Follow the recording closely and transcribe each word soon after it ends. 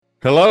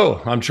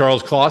Hello, I'm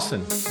Charles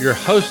Clausen, your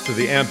host of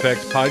the Ampex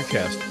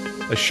podcast,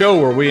 a show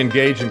where we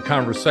engage in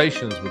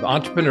conversations with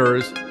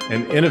entrepreneurs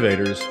and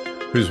innovators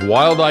whose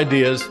wild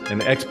ideas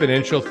and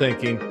exponential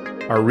thinking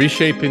are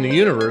reshaping the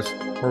universe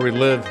where we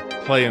live,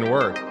 play, and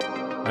work.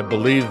 I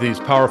believe these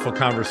powerful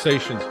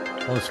conversations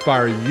will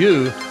inspire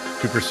you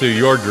to pursue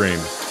your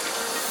dreams.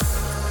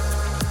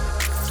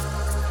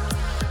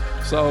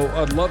 So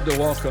I'd love to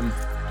welcome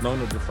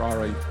Mona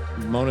DeFrawi.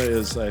 Mona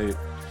is a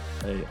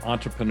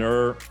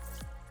entrepreneur.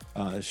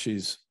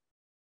 She's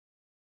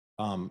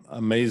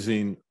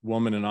amazing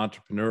woman and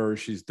entrepreneur.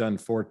 She's done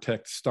 4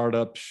 tech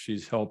startups.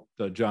 She's helped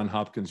Johns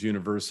Hopkins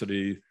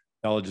University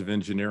College of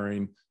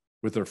Engineering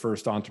with their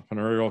first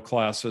entrepreneurial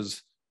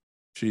classes.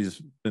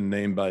 She's been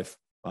named by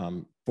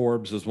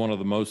Forbes as one of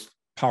the most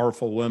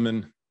powerful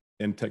women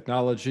in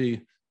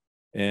technology,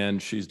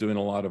 and she's doing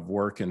a lot of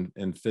work in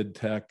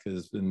Fintech,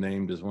 has been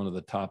named as one of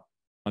the top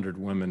 100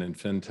 women in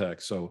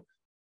Fintech. So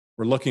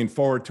we're looking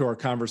forward to our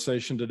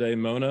conversation today,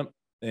 Mona.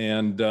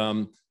 And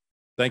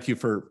thank you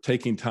for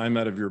taking time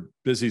out of your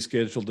busy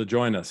schedule to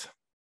join us.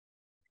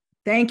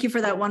 Thank you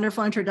for that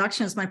wonderful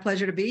introduction. It's my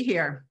pleasure to be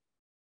here.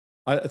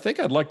 I think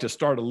I'd like to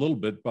start a little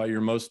bit by your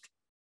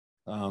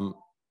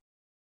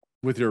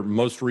with your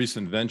most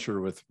recent venture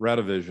with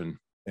Radavision.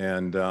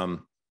 And, I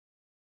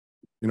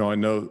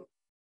know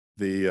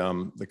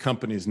the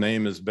company's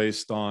name is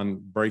based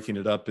on breaking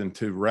it up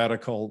into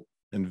radical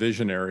and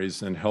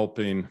visionaries and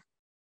helping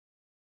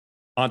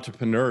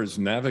entrepreneurs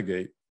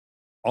navigate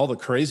all the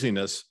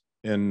craziness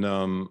in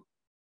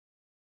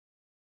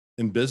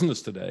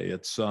business today.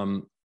 It's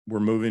we're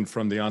moving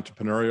from the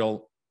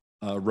entrepreneurial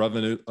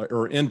revenue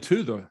or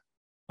into the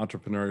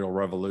entrepreneurial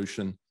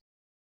revolution,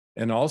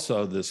 and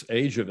also this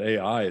age of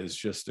AI has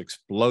just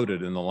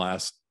exploded in the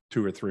last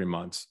 2 or 3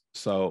 months.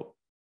 So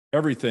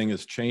everything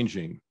is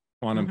changing: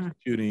 quantum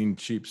computing,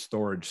 cheap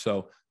storage.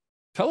 So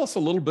tell us a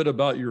little bit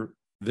about your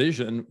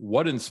vision.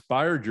 What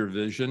inspired your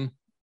vision,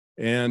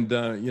 and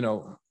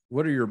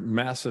what are your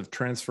massive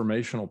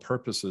transformational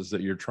purposes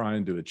that you're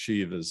trying to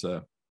achieve as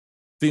a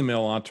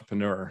female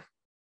entrepreneur?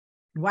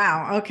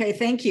 Wow. Okay.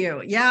 Thank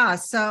you. Yeah.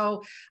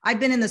 So I've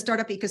been in the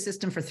startup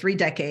ecosystem for 3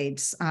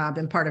 decades. I've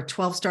been part of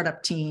 12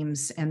 startup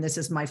teams, and this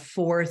is my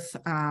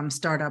 4th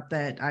startup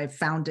that I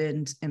founded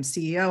and am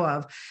CEO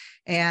of.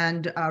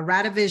 And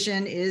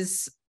Radavision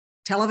is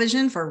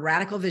television for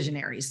radical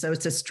visionaries. So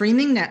it's a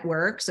streaming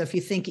network. So if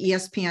you think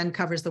ESPN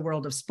covers the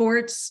world of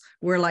sports,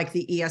 we're like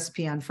the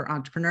ESPN for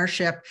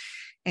entrepreneurship.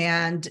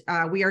 And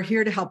we are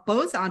here to help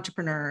both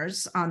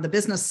entrepreneurs on the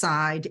business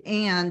side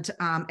and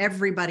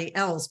everybody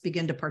else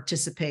begin to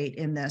participate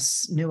in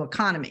this new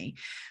economy.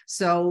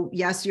 So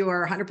yes, you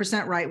are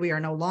 100% right. We are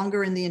no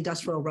longer in the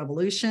industrial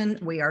revolution.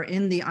 We are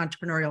in the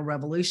entrepreneurial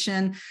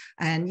revolution.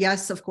 And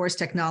yes, of course,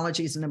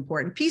 technology is an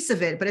important piece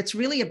of it, but it's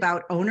really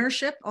about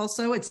ownership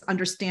also. It's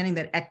understanding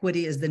that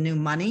equity is the new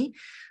money.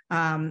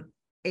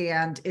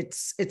 And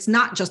it's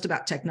not just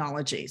about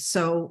technology.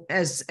 So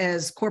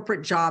as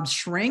corporate jobs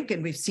shrink,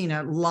 and we've seen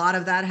a lot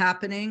of that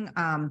happening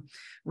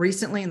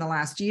recently in the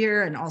last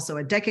year and also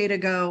a decade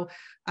ago,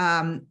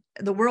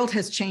 the world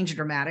has changed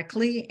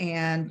dramatically.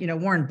 And,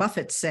 Warren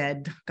Buffett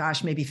said,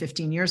 gosh, maybe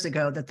 15 years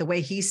ago, that the way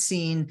he's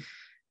seen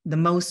the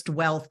most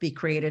wealth be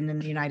created in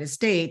the United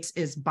States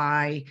is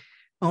by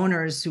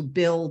owners who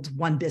build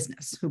one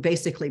business, who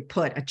basically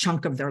put a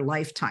chunk of their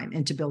lifetime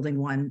into building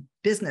one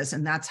business.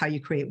 And that's how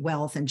you create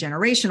wealth and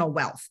generational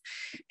wealth.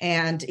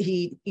 And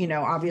he,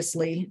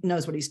 obviously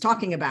knows what he's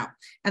talking about.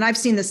 And I've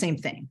seen the same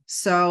thing.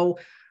 So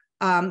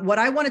what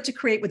I wanted to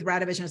create with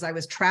Radavision is I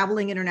was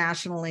traveling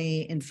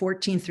internationally in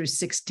 14 through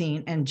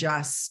 16 and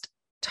just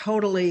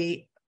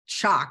totally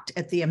shocked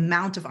at the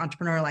amount of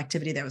entrepreneurial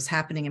activity that was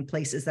happening in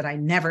places that I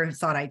never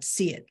thought I'd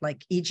see it,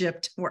 like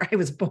Egypt, where I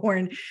was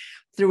born,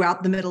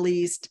 throughout the Middle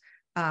East,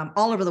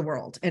 all over the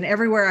world. And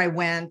everywhere I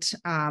went,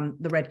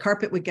 the red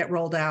carpet would get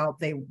rolled out.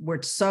 They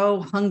were so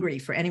hungry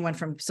for anyone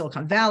from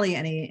Silicon Valley,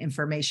 any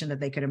information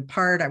that they could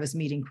impart. I was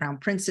meeting crown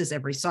princes,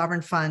 every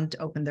sovereign fund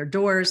opened their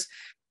doors.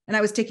 And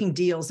I was taking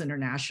deals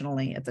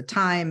internationally at the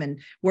time and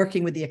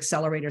working with the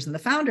accelerators and the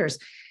founders.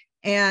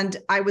 And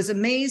I was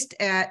amazed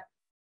at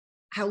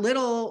how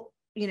little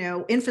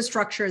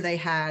infrastructure they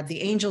had.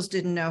 The angels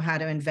didn't know how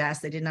to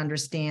invest. They didn't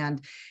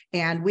understand.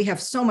 And we have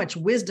so much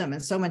wisdom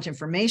and so much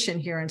information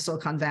here in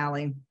Silicon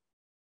Valley,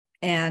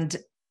 and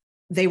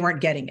they weren't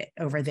getting it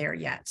over there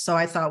yet. So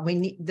I thought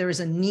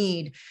there's a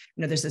need,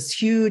 there's this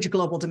huge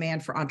global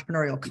demand for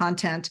entrepreneurial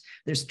content.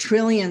 There's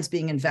trillions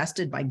being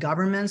invested by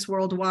governments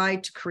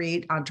worldwide to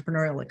create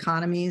entrepreneurial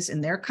economies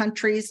in their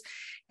countries.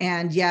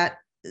 And yet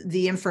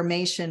the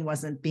information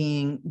wasn't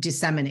being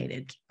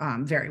disseminated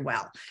very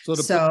well.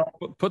 So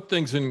put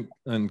things in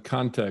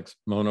context,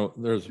 Mona,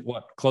 there's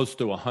close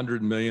to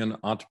 100 million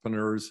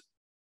entrepreneurs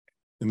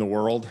in the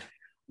world?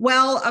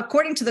 Well,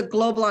 according to the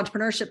Global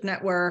Entrepreneurship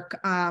Network,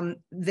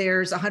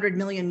 there's 100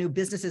 million new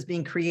businesses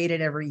being created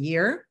every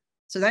year.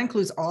 So that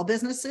includes all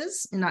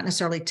businesses, not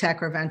necessarily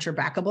tech or venture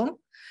backable.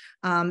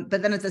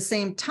 But then at the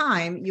same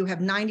time, you have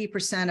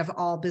 90% of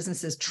all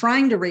businesses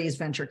trying to raise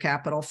venture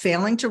capital,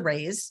 failing to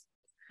raise.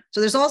 So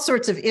there's all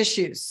sorts of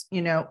issues,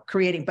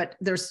 creating, but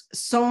there's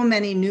so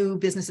many new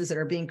businesses that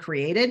are being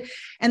created.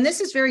 And this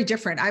is very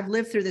different. I've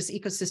lived through this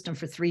ecosystem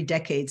for 3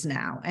 decades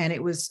now. And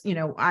it was,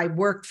 I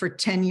worked for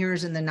 10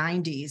 years in the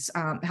 90s,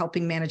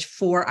 helping manage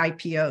 4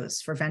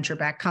 IPOs for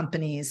venture-backed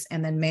companies,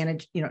 and then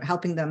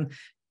helping them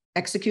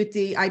execute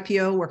the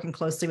IPO, working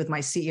closely with my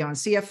CEO and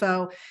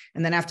CFO.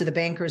 And then after the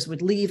bankers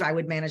would leave, I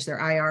would manage their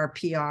IR,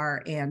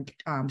 PR, and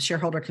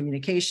shareholder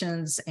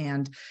communications.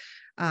 And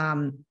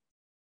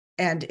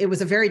it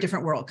was a very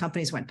different world.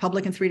 Companies went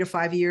public in 3 to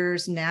 5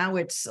 years. Now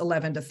it's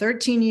 11 to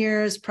 13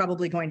 years,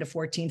 probably going to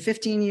 14,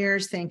 15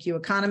 years. Thank you,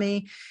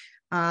 economy.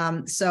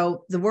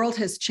 So the world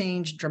has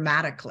changed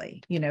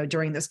dramatically,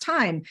 during this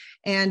time.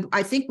 And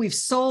I think we've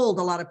sold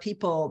a lot of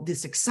people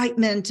this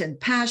excitement and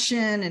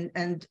passion,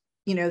 and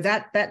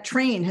that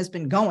train has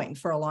been going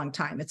for a long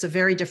time. It's a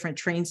very different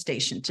train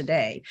station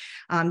today.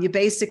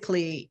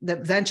 The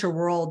venture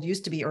world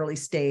used to be early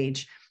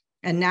stage,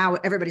 and now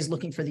everybody's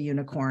looking for the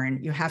unicorn.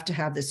 You have to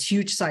have this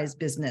huge size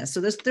business.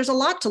 So there's a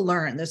lot to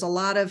learn. There's a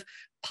lot of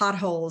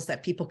potholes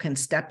that people can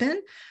step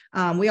in.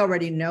 We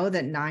already know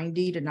that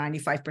 90 to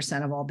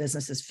 95% of all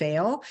businesses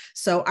fail.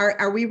 So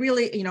are we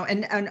really,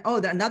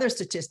 another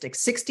statistic,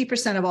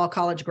 60% of all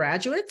college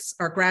graduates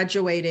are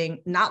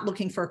graduating, not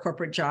looking for a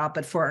corporate job,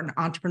 but for an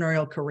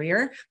entrepreneurial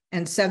career.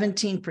 And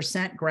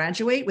 17%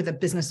 graduate with a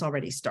business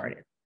already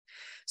started.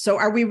 So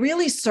are we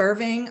really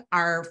serving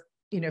our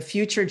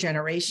future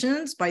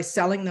generations by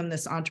selling them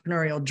this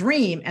entrepreneurial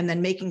dream and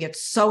then making it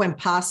so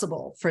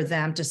impossible for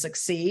them to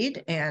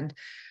succeed? And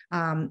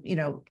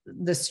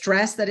the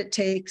stress that it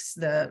takes,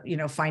 the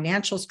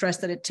financial stress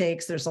that it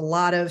takes. There's a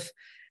lot of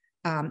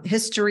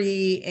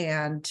history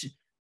and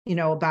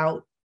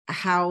about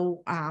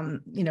how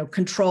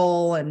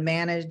control and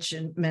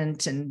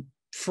management and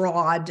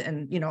fraud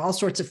and all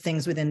sorts of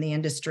things within the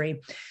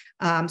industry.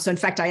 So in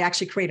fact, I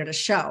actually created a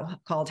show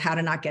called How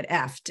to Not Get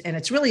Effed, and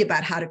it's really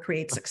about how to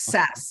create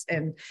success.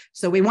 And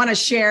so we want to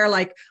share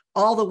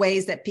all the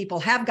ways that people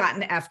have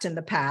gotten effed in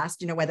the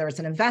past, whether it's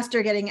an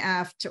investor getting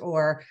effed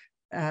or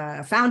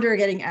a founder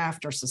getting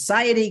effed or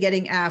society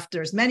getting effed.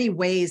 There's many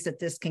ways that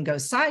this can go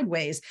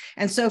sideways.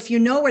 And so if you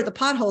know where the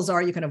potholes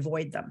are, you can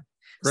avoid them.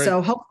 Great.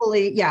 So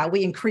hopefully,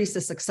 we increase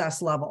the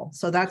success level.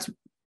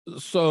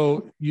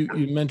 So you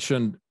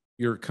mentioned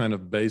you're kind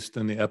of based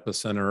in the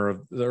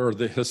epicenter or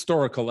the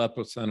historical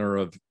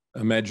epicenter of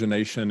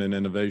imagination and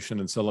innovation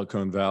in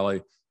Silicon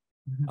Valley.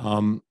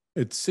 Mm-hmm.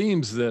 It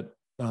seems that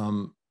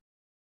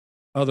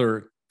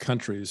other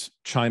countries,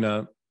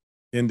 China,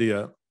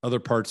 India, other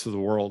parts of the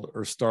world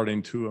are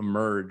starting to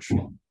emerge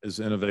as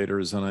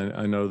innovators. And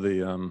I know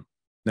the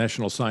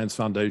National Science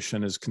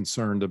Foundation is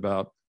concerned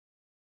about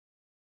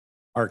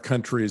our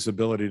country's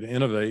ability to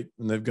innovate.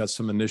 And they've got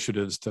some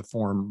initiatives to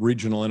form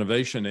regional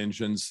innovation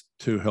engines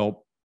to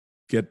help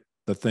get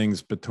the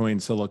things between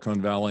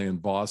Silicon Valley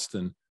and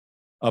Boston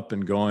up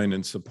and going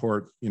and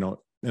support,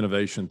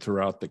 innovation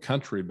throughout the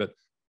country. But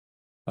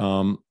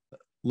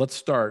let's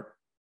start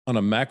on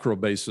a macro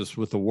basis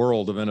with the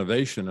world of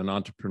innovation and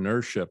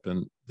entrepreneurship,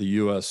 and the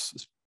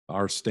U.S.,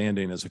 our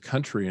standing as a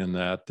country in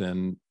that,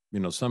 and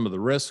some of the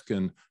risk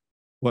and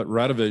what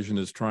Radivision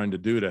is trying to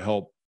do to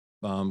help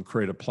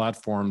create a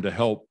platform to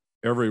help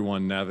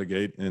everyone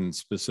navigate, and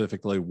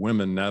specifically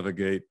women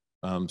navigate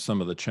some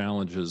of the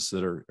challenges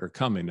that are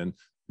coming. And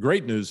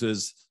great news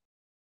is,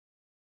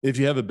 if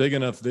you have a big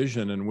enough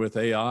vision, and with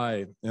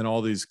AI and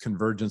all these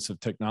convergence of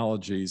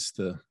technologies,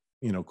 the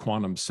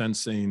quantum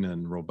sensing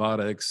and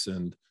robotics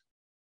and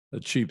the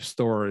cheap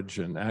storage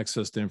and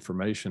access to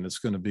information, it's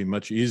going to be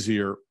much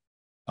easier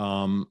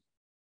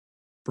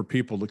for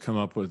people to come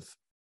up with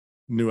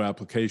new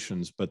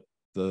applications, but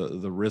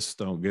the risks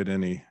don't get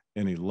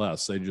any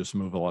less. They just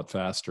move a lot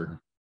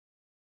faster.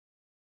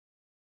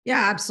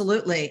 Yeah,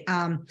 absolutely.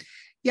 And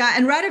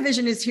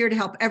Radivision is here to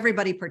help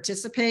everybody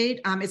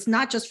participate. It's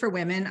not just for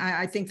women.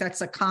 I think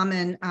that's a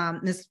common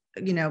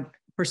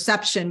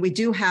perception. We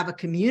do have a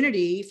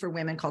community for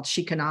women called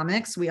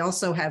Sheconomics. We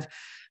also have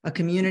a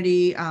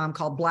community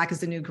called Black is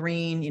the New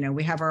Green.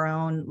 We have our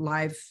own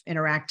live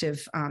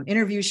interactive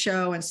interview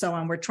show and so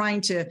on. We're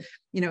trying to,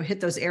 hit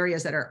those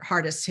areas that are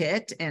hardest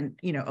hit and,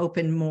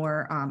 open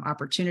more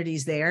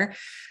opportunities there.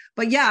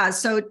 But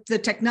so the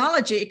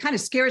technology, it kind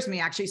of scares me,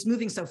 actually. It's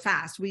moving so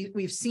fast.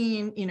 We've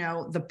seen,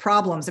 the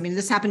problems. I mean,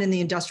 this happened in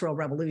the Industrial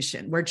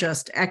Revolution. We're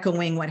just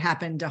echoing what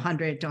happened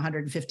 100 to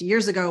 150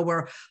 years ago,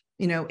 where,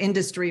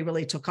 industry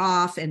really took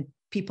off and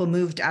people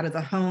moved out of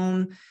the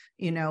home,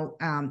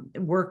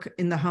 work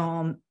in the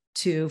home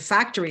to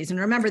factories.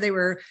 And remember,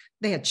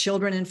 they had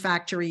children in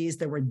factories.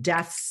 There were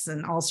deaths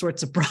and all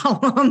sorts of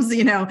problems.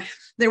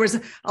 There was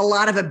a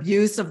lot of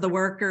abuse of the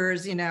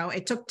workers.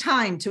 It took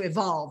time to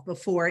evolve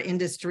before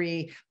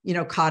industry,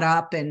 caught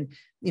up and,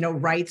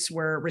 rights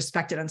were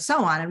respected and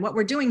so on. And what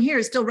we're doing here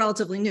is still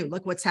relatively new.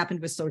 Look what's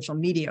happened with social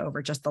media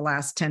over just the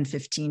last 10,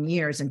 15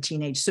 years, and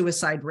teenage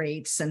suicide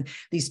rates and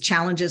these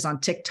challenges on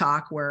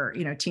TikTok where,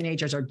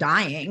 teenagers are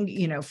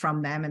dying,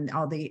 from them, and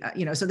all the,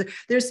 so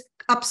there's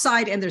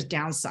upside and there's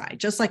downside,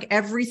 just like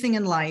everything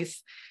in life.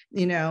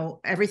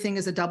 everything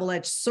is a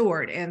double-edged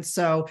sword. And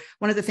so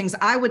one of the things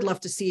I would love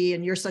to see,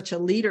 and you're such a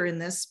leader in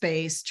this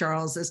space,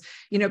 Charles, is,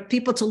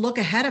 people to look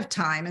ahead of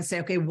time and say,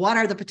 okay, what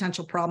are the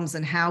potential problems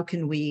and how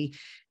can we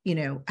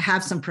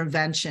have some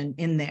prevention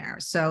in there?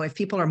 So if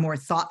people are more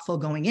thoughtful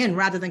going in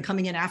rather than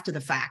coming in after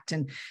the fact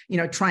and,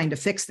 trying to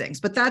fix things,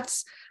 but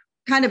that's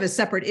kind of a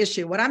separate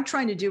issue. What I'm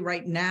trying to do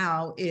right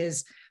now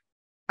is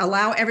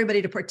allow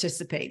everybody to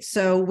participate.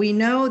 So we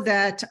know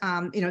that,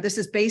 this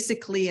is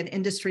basically an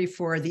industry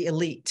for the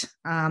elite.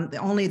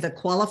 Only the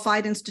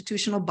qualified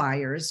institutional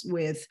buyers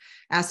with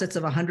assets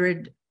of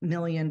 100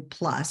 million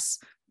plus,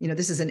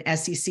 this is an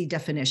SEC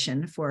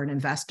definition for an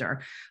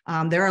investor.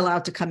 They're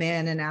allowed to come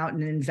in and out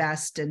and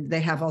invest, and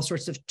they have all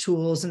sorts of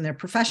tools, and they're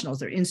professionals.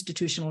 They're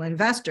institutional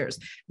investors.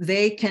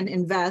 They can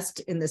invest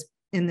in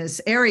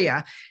this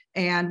area.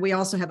 And we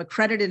also have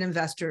accredited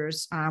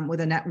investors with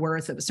a net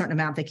worth of a certain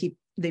amount.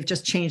 They've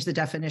just changed the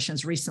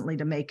definitions recently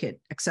to make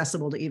it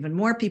accessible to even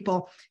more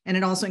people. And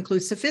it also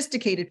includes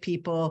sophisticated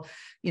people,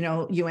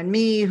 you and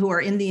me, who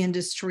are in the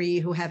industry,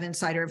 who have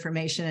insider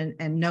information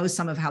and know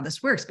some of how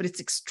this works, but it's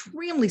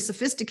extremely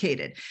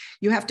sophisticated.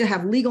 You have to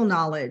have legal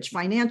knowledge,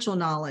 financial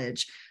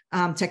knowledge,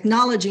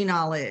 technology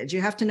knowledge.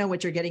 You have to know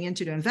what you're getting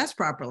into to invest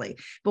properly.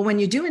 But when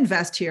you do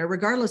invest here,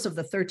 regardless of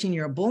the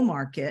 13-year bull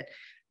market,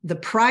 the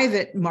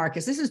private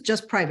markets, this is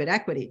just private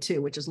equity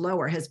too, which is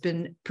lower, has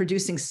been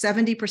producing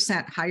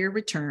 70% higher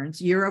returns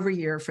year over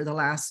year for the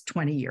last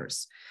 20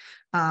 years.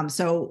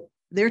 So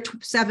they're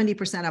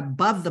 70%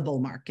 above the bull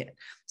market.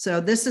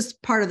 So this is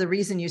part of the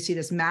reason you see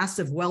this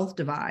massive wealth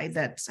divide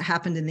that's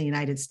happened in the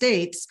United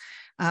States.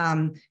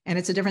 And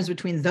it's a difference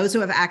between those who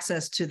have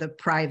access to the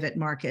private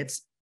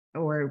markets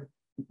or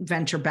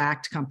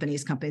venture-backed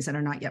companies that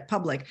are not yet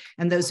public,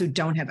 and those who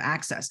don't have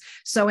access.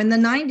 So in the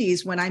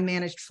 90s, when I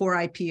managed 4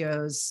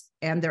 IPOs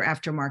and their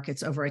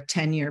aftermarkets over a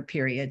 10-year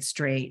period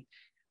straight,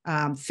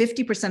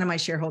 50% of my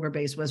shareholder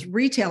base was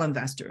retail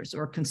investors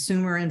or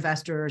consumer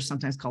investors,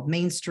 sometimes called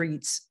Main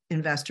Streets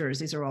investors.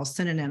 These are all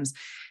synonyms.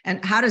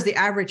 And how does the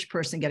average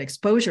person get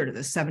exposure to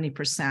this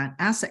 70%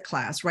 asset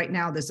class? Right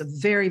now, there's a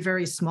very,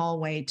 very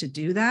small way to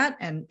do that,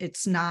 and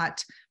it's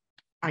not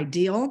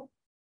ideal.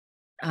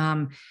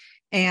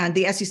 And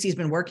the SEC has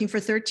been working for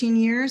 13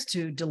 years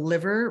to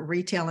deliver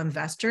retail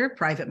investor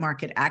private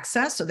market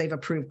access. So they've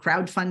approved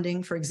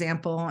crowdfunding, for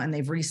example, and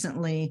they've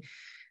recently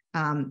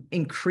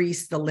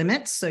increased the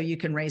limits. So you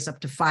can raise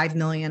up to 5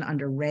 million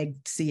under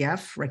Reg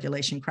CF,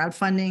 regulation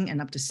crowdfunding, and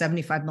up to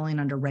 75 million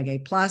under Reg A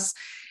plus.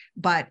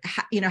 But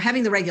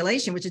having the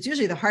regulation, which is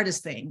usually the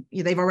hardest thing,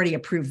 they've already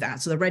approved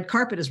that. So the red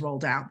carpet is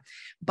rolled out.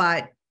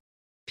 But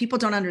people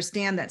don't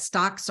understand that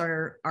stocks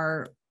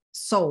are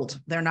sold,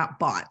 they're not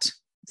bought.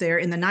 There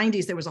in the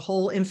 90s, there was a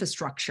whole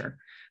infrastructure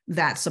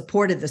that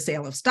supported the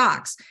sale of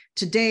stocks.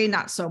 Today,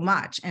 not so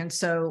much. And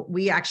so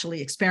we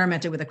actually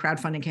experimented with a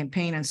crowdfunding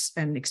campaign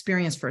and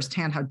experienced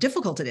firsthand how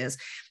difficult it is.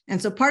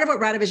 And so part of what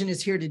Radavision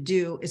is here to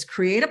do is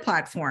create a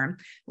platform,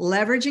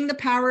 leveraging the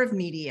power of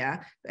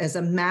media as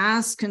a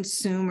mass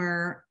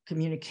consumer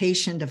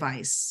communication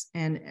device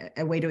and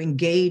a way to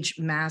engage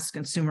mass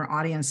consumer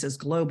audiences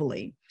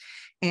globally,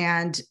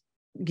 and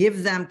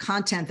give them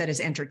content that is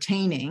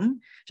entertaining,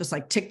 just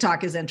like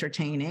TikTok is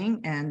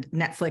entertaining and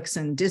Netflix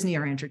and Disney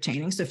are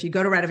entertaining. So if you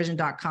go to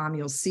radavision.com,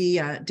 you'll see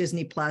a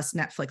Disney Plus,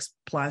 Netflix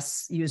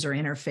Plus user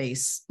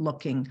interface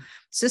looking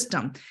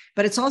system.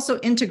 But it's also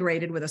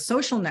integrated with a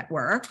social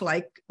network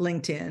like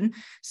LinkedIn,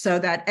 so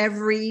that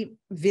every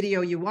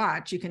video you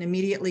watch, you can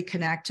immediately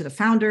connect to the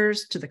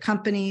founders, to the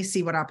company,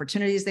 see what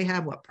opportunities they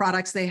have, what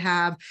products they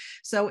have.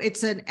 So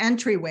it's an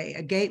entryway,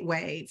 a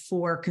gateway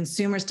for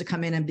consumers to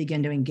come in and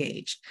begin to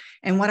engage.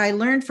 And what I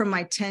learned from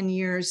my 10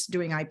 years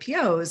doing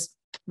IPOs,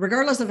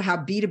 regardless of how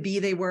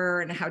B2B they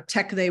were and how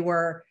tech they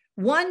were,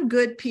 one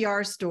good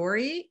PR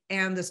story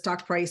and the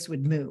stock price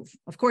would move.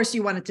 Of course,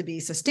 you want it to be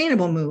a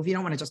sustainable move. You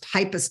don't want to just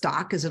hype a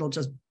stock because it'll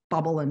just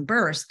bubble and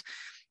burst.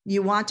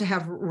 You want to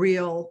have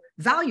real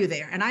value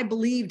there. And I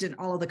believed in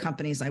all of the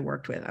companies I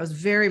worked with. I was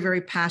very,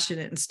 very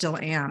passionate and still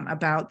am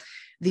about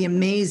the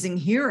amazing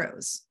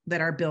heroes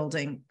that are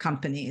building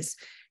companies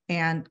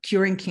and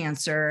curing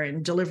cancer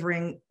and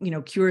delivering,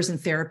 cures and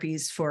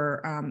therapies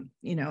for,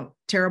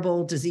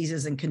 terrible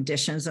diseases and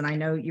conditions. And I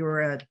know you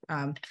were a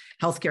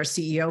healthcare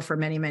CEO for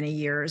many, many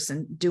years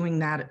and doing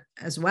that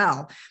as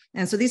well.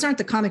 And so these aren't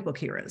the comic book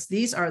heroes.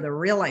 These are the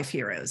real life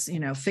heroes,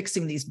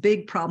 fixing these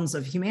big problems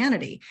of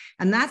humanity.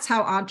 And that's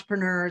how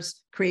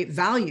entrepreneurs create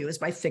value, is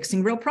by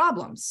fixing real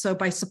problems. So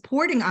by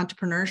supporting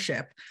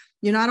entrepreneurship,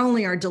 you not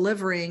only are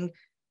delivering,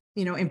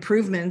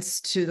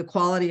 improvements to the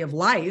quality of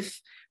life,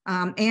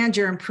 and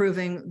you're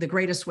improving the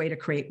greatest way to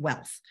create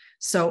wealth.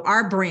 So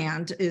our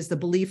brand is the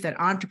belief that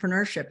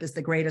entrepreneurship is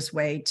the greatest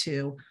way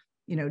to,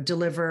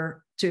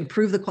 deliver, to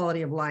improve the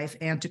quality of life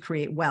and to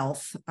create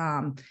wealth.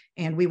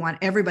 And we want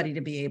everybody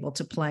to be able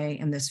to play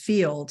in this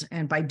field.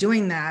 And by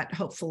doing that,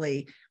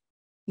 hopefully,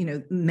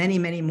 many,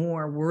 many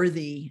more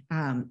worthy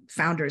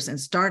founders and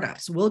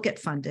startups will get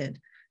funded,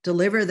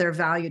 deliver their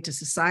value to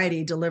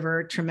society,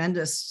 deliver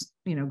tremendous,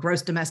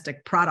 gross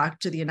domestic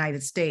product to the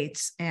United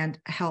States, and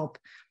help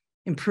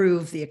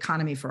improve the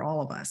economy for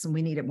all of us. And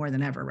we need it more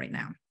than ever right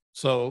now.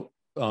 So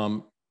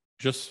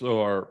just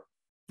so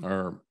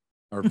our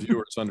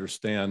viewers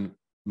understand,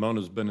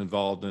 Mona's been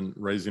involved in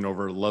raising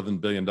over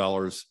 $11 billion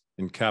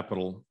in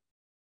capital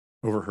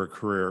over her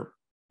career,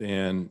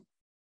 and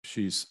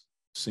she's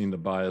seen the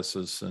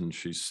biases and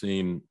she's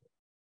seen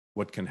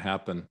what can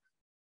happen.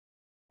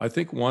 I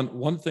think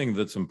one thing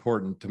that's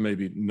important to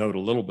maybe note a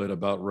little bit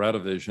about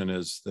Radivision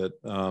is that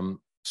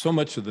so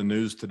much of the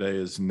news today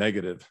is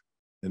negative,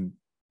 and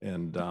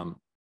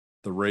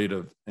the rate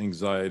of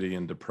anxiety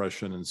and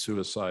depression and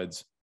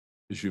suicides,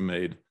 as you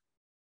made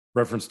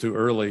reference to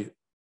early,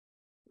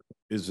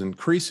 is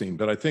increasing.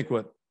 But I think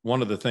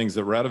one of the things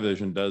that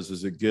Radivision does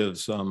is it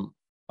gives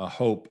a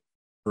hope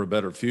for a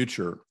better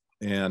future.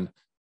 And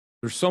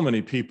there's so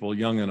many people,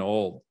 young and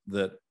old,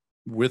 that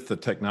with the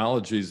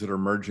technologies that are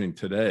emerging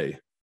today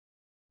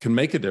can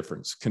make a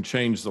difference, can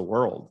change the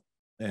world.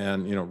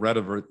 And,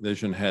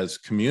 Radivision has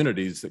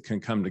communities that can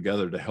come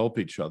together to help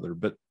each other.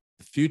 But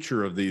the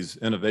future of these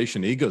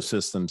innovation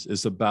ecosystems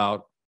is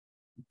about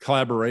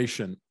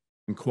collaboration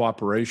and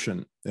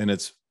cooperation. And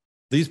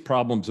these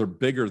problems are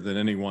bigger than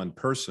any one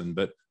person.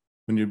 But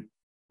when you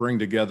bring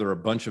together a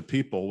bunch of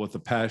people with the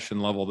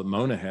passion level that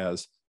Mona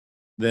has,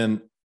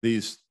 then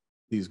these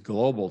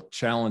global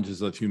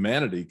challenges of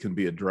humanity can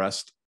be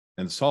addressed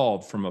and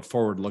solved from a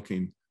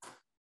forward-looking,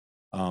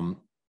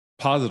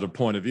 positive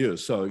point of view.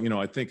 So,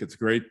 I think it's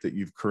great that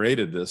you've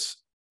created this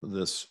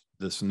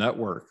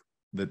network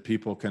that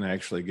people can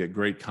actually get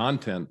great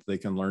content. They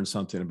can learn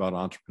something about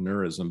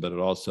entrepreneurism, but it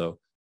also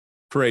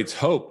creates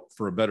hope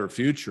for a better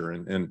future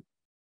and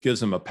gives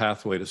them a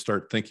pathway to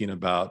start thinking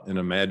about and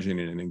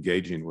imagining and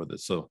engaging with it.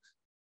 So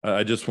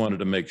I just wanted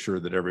to make sure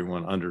that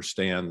everyone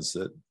understands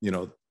that,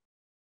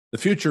 the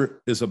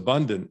future is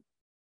abundant,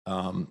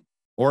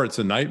 or it's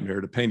a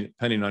nightmare,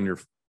 depending on your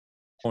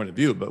point of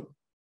view. But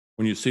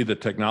when you see the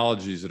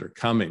technologies that are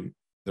coming,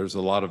 there's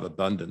a lot of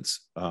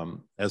abundance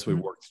as we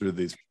work through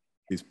these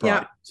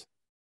problems.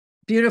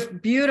 Yeah.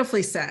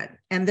 Beautifully said.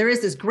 And there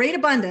is this great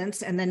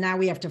abundance. And then now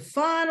we have to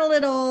funnel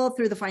it all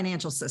through the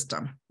financial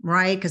system,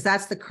 right? Because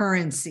that's the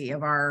currency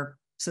of our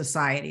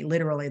society,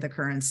 literally the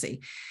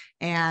currency.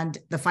 And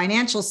the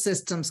financial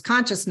system's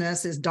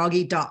consciousness is dog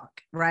eat dog,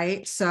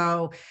 right?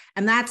 So,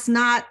 and that's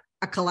not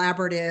a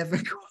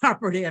collaborative,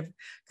 cooperative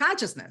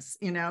consciousness,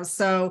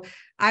 So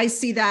I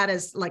see that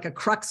as like a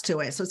crux to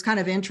it. So it's kind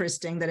of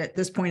interesting that at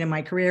this point in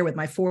my career, with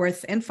my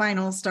fourth and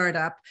final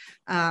startup,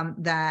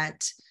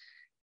 that,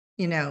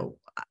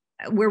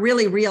 we're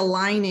really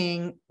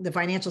realigning the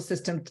financial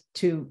system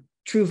to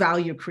true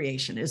value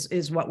creation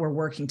is what we're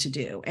working to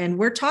do. And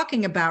we're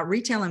talking about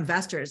retail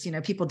investors.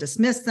 People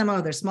dismiss them.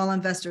 Oh, they're small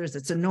investors.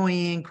 It's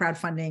annoying.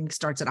 Crowdfunding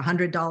starts at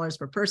 $100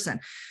 per person.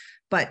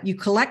 But you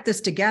collect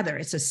this together,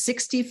 it's a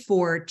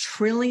 $64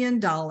 trillion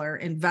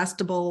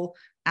investable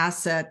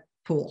asset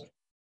pool.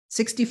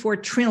 64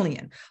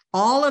 trillion.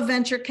 All of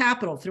venture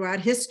capital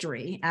throughout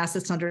history,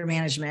 assets under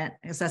management,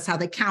 because that's how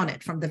they count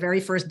it from the very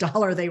first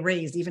dollar they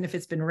raised, even if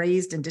it's been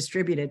raised and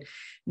distributed,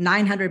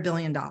 $900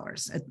 billion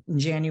in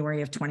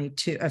January of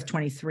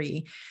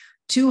 23,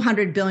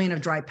 200 billion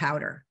of dry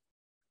powder.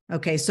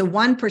 Okay, so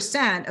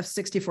 1% of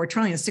 64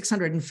 trillion is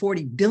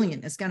 640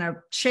 billion. It's going to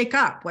shake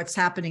up what's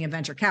happening in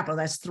venture capital.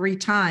 That's 3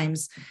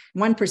 times,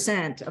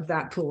 1% of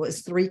that pool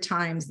is 3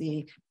 times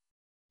the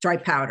dry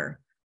powder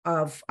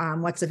of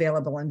what's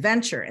available in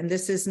venture. And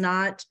this is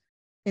not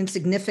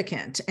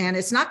insignificant. And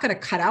it's not going to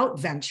cut out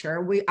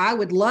venture. I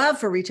would love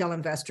for retail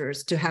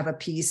investors to have a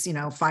piece,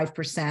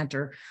 5%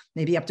 or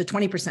maybe up to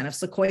 20% of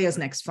Sequoia's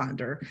next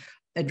fund or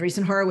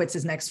Andreessen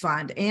Horowitz's next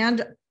fund,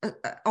 and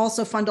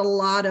also fund a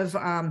lot of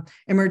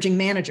emerging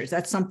managers.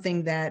 That's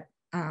something that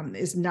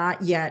is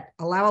not yet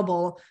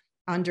allowable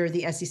under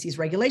the SEC's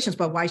regulations,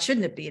 but why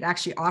shouldn't it be? It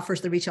actually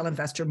offers the retail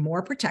investor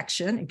more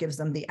protection. It gives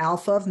them the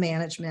alpha of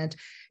management.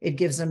 It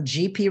gives them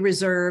GP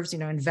reserves,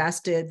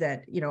 invested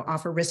that,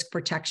 offer risk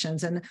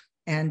protections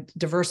and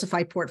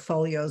diversify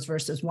portfolios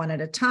versus one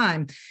at a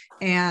time.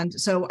 And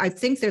so I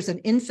think there's an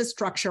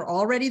infrastructure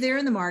already there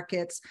in the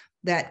markets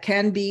that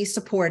can be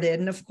supported.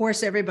 And of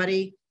course,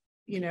 everybody,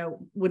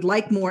 would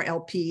like more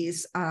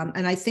LPs.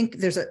 And I think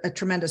there's a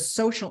tremendous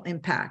social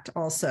impact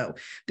also,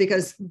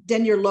 because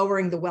then you're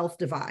lowering the wealth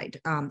divide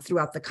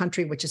throughout the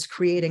country, which is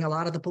creating a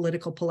lot of the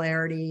political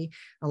polarity,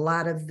 a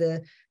lot of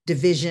the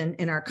division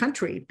in our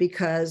country,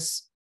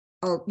 because,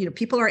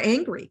 people are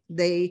angry.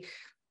 The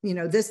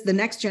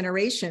next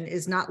generation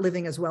is not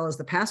living as well as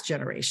the past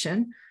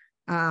generation.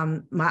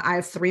 I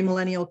have 3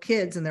 millennial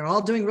kids, and they're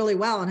all doing really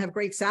well and have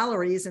great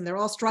salaries, and they're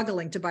all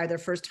struggling to buy their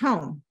first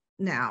home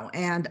now.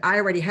 And I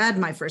already had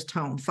my first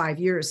home 5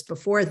 years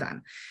before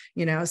them,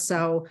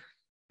 so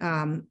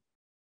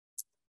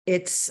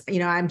it's,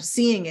 I'm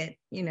seeing it,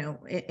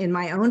 in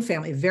my own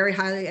family, very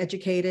highly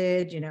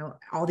educated,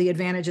 all the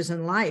advantages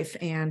in life.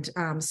 And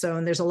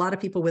and there's a lot of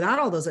people without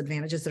all those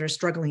advantages that are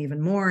struggling even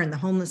more. And the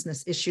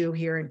homelessness issue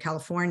here in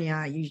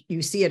California,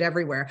 you see it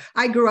everywhere.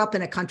 I grew up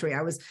in a country,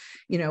 I was,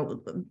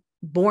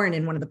 born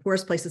in one of the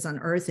poorest places on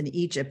earth in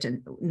Egypt,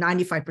 and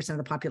 95% of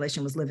the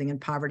population was living in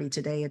poverty.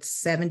 Today,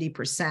 it's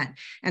 70%.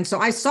 And so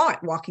I saw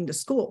it walking to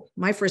school.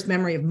 My first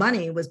memory of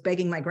money was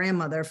begging my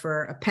grandmother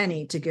for a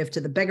penny to give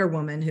to the beggar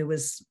woman who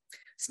was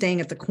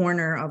staying at the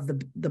corner of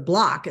the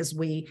block as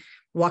we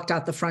walked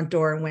out the front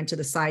door and went to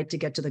the side to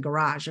get to the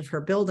garage of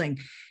her building.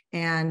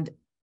 And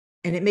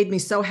it made me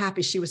so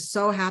happy. She was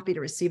so happy to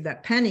receive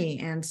that penny.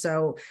 And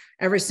so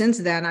ever since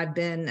then, I've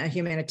been a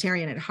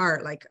humanitarian at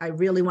heart. Like, I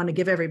really want to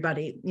give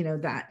everybody,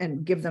 that,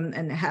 and give them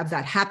and have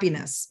that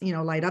happiness,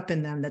 light up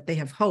in them, that they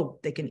have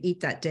hope, they can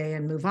eat that day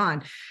and move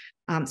on.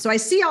 So I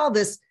see all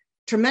this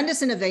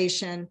tremendous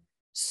innovation,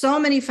 so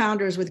many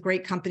founders with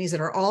great companies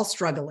that are all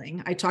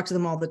struggling. I talk to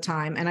them all the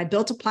time. And I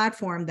built a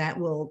platform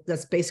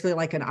that's basically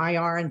like an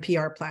IR and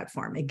PR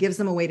platform. It gives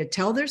them a way to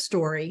tell their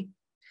story.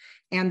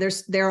 And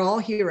they're all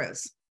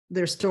heroes.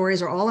 Their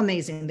stories are all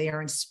amazing. They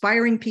are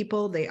inspiring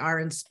people. They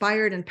are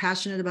inspired and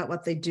passionate about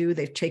what they do.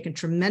 They've taken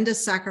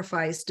tremendous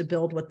sacrifice to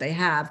build what they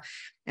have.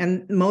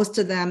 And most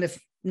of them,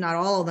 if not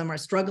all of them, are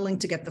struggling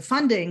to get the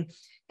funding.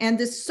 And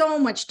there's so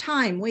much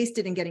time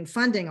wasted in getting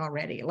funding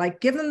already.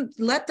 Like,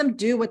 let them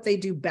do what they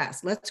do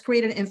best. Let's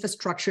create an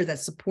infrastructure that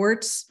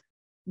supports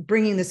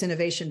bringing this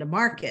innovation to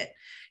market.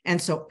 And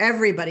so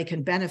everybody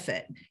can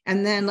benefit.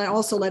 And then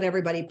also let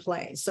everybody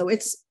play. So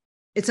it's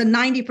a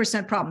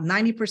 90% problem.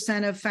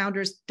 90% of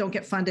founders don't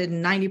get funded,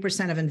 and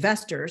 90% of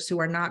investors who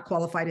are not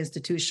qualified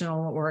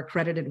institutional or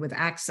accredited with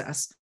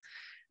access.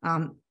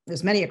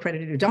 There's many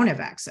accredited who don't have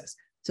access.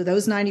 So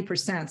those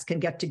 90% can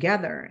get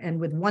together, and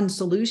with one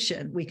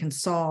solution, we can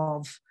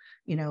solve,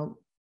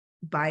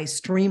 by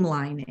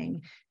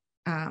streamlining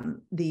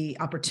the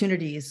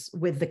opportunities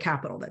with the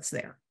capital that's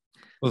there.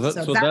 Well,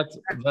 I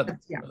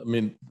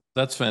mean,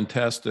 that's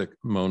fantastic,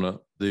 Mona.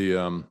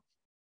 The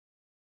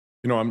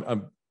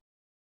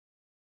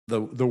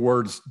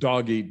words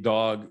dog eat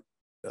dog,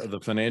 the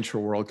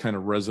financial world kind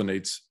of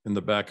resonates in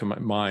the back of my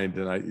mind.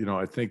 And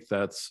I think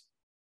that's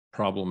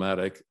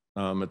problematic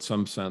in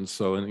some sense.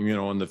 So,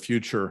 in the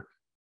future,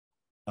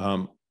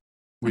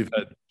 we've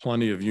had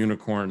plenty of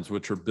unicorns,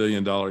 which are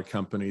billion-dollar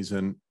companies.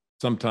 And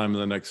sometime in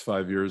the next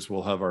 5 years,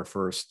 we'll have our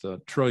first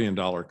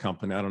trillion-dollar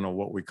company. I don't know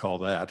what we call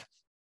that,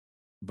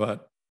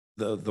 but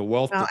the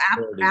wealth. Well,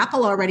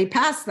 Apple already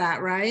passed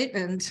that, right?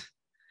 And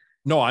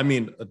no, I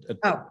mean,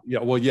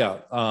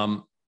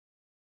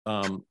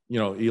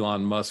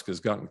 Elon Musk has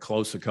gotten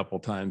close a couple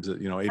of times.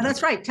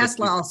 That's right.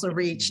 Tesla also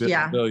reached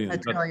billion. A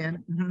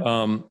trillion.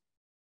 Mm-hmm.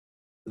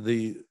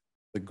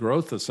 The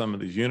growth of some of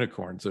these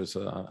unicorns.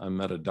 I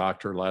met a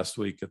doctor last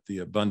week at the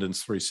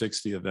Abundance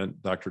 360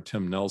 event, Dr.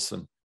 Tim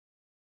Nelson,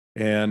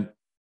 and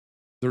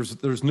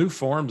there's new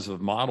forms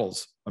of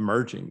models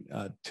emerging.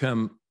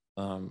 Tim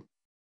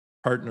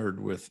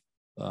partnered with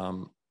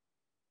the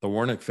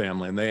Warnick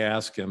family, and they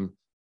asked him.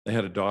 They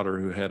had a daughter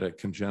who had a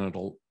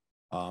congenital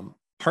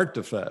heart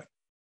defect.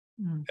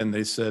 And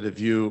they said, if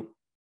you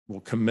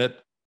will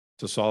commit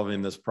to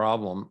solving this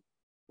problem,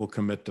 we'll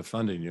commit to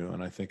funding you.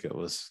 And I think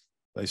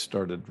they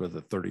started with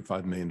a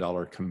 $35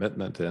 million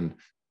commitment, and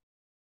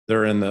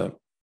they're in the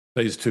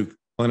phase 2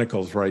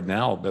 clinicals right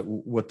now. But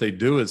what they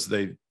do is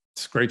they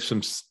scrape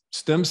some cells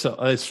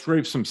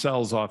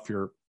off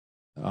your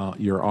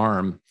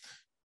arm,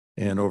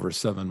 and over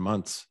 7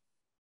 months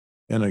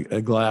in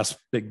a glass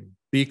big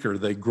beaker,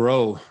 they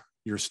grow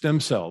your stem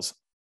cells.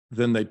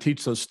 Then they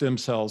teach those stem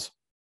cells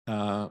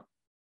how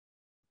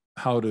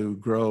to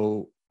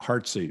grow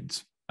heart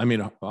cells.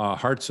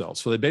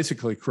 So they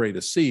basically create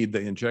a seed,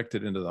 they inject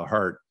it into the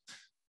heart,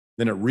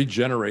 then it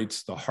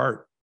regenerates the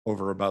heart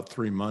over about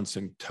 3 months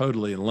and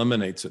totally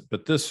eliminates it.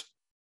 But this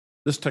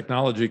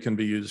technology can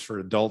be used for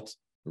adult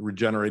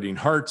regenerating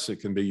hearts. It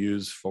can be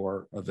used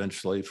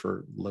eventually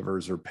for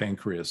livers or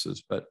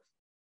pancreases. But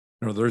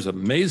there's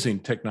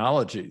amazing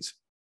technologies.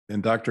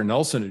 And Dr.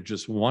 Nelson is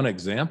just one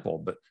example,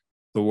 but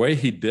the way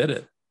he did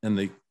it and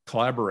the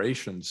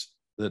collaborations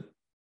that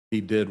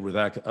he did with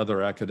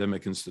other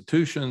academic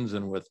institutions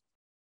and with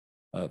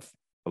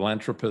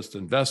philanthropist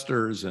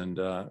investors, and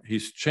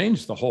he's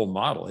changed the whole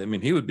model. I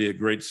mean, he would be a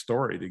great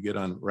story to get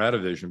on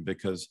Radivision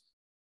because,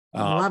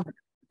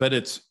 but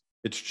it's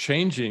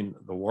changing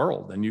the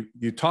world. And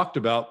you talked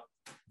about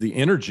the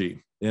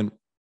energy, and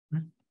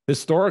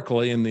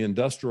historically in the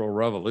Industrial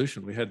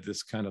Revolution, we had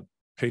this kind of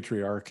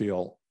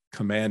patriarchal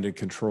command and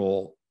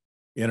control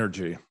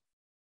energy.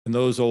 And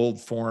those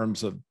old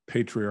forms of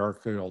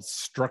patriarchal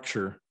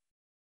structure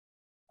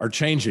are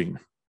changing.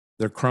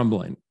 They're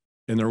crumbling.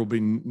 And there will be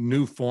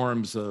new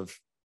forms of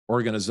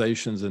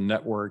organizations and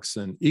networks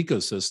and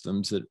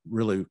ecosystems that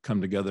really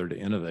come together to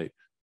innovate.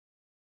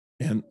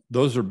 And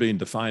those are being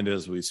defined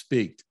as we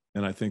speak.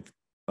 And I think,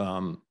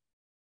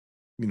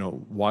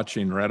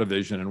 watching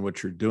Radivision and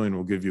what you're doing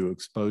will give you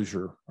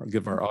exposure, or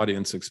give our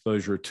audience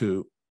exposure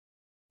to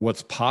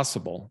what's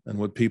possible and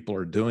what people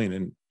are doing,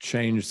 and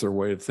change their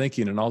way of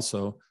thinking, and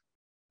also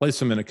place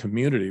them in a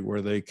community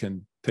where they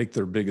can take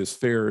their biggest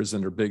fears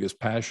and their biggest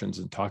passions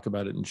and talk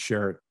about it and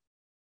share it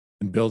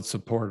and build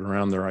support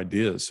around their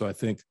ideas. So I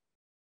think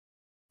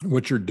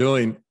what you're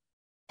doing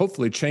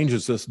hopefully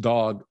changes this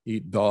dog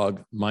eat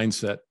dog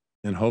mindset,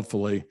 and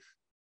hopefully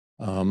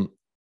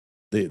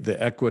the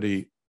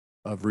equity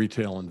of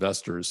retail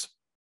investors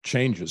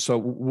changes. So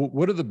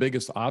what are the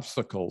biggest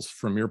obstacles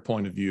from your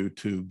point of view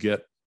to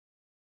get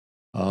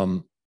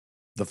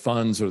the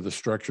funds or the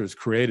structures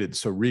created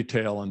so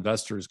retail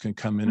investors can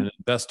come in and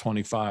invest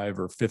 25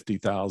 or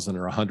 50,000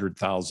 or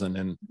 100,000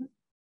 in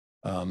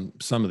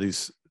some of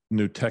these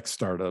new tech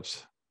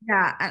startups?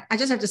 Yeah, I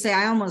just have to say,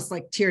 I almost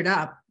like teared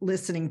up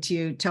listening to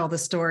you tell the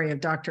story of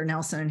Dr.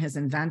 Nelson and his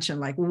invention.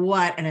 Like,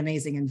 what an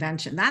amazing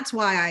invention. That's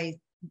why I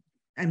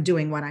am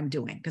doing what I'm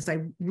doing, because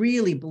I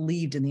really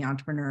believed in the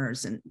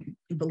entrepreneurs and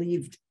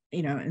believed,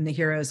 in the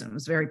heroes, and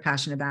was very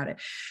passionate about it.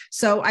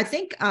 So I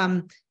think,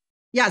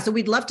 yeah, so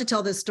we'd love to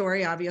tell this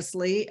story,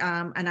 obviously.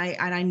 And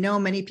I know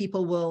many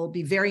people will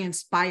be very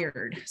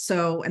inspired.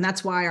 So, and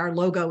that's why our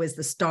logo is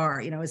the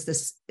star, it's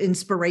this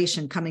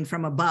inspiration coming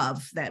from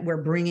above that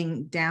we're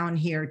bringing down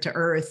here to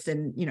earth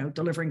and,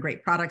 delivering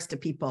great products to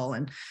people.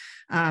 And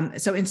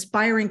so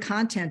inspiring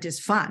content is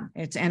fun.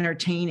 It's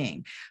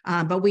entertaining.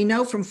 But we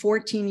know from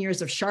 14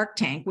 years of Shark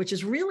Tank, which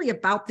is really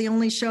about the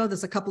only show,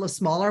 there's a couple of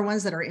smaller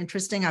ones that are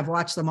interesting. I've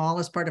watched them all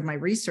as part of my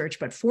research,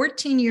 but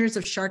 14 years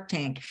of Shark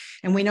Tank.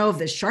 And we know of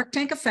the Shark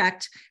Tank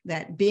effect,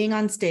 that being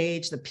on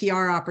stage, the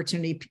PR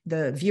opportunity,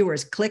 the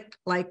viewers click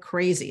like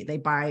crazy. They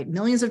buy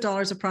millions of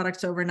dollars of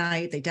products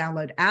overnight. They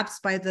download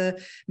apps by the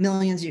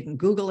millions. You can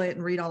Google it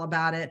and read all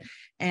about it.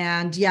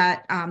 And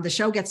yet the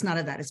show gets none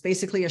of that. It's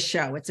basically a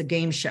show. It's a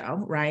game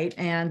show, right?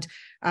 And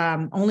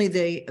only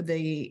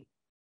the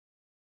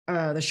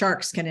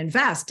sharks can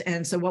invest.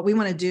 And so what we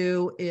want to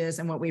do is,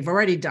 and what we've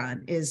already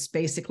done, is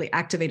basically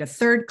activate a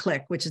third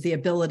click, which is the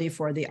ability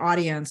for the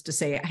audience to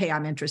say, hey,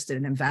 I'm interested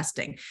in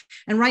investing.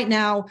 And right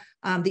now,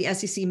 the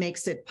SEC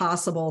makes it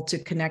possible to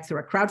connect through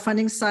a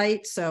crowdfunding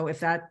site. So if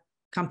that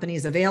company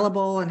is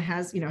available and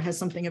has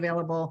something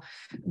available,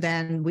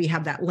 then we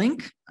have that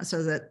link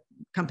so that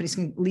companies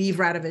can leave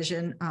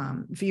Radavision,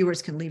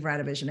 viewers can leave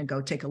Radavision and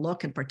go take a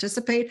look and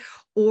participate,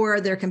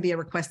 or there can be a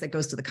request that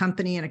goes to the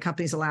company, and a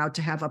company's allowed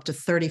to have up to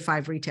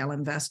 35 retail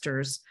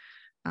investors,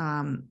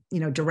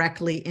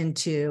 directly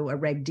into a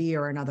Reg D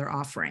or another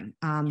offering.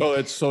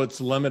 So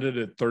it's limited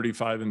at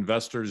 35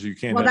 investors. You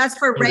can't. Well, that's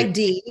for Reg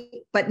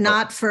D, but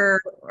not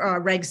for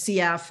Reg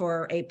CF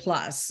or A+.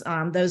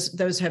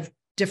 Those have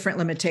different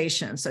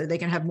limitations, so they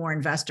can have more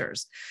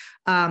investors.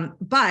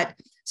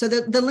 So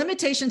the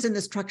limitations in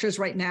the structures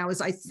right now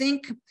is, I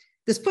think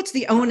this puts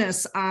the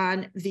onus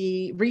on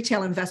the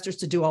retail investors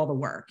to do all the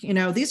work.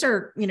 These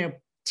are,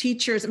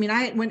 teachers. I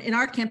mean, when in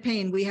our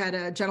campaign, we had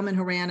a gentleman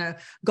who ran a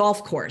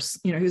golf course,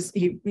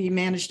 he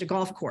managed a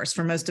golf course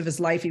for most of his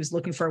life. He was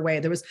looking for a way.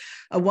 There was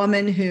a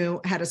woman who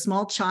had a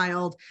small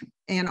child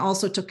and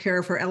also took care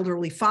of her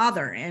elderly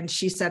father. And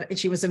she said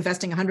she was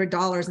investing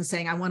 $100 and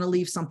saying, I want to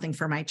leave something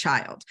for my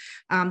child.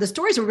 The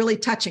stories were really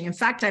touching. In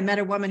fact, I met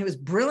a woman who was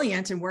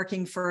brilliant and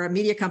working for a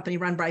media company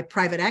run by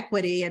private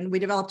equity. And we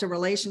developed a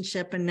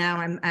relationship. And now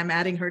I'm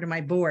adding her to my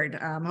board.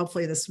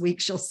 Hopefully this week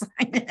she'll sign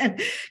in,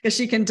 because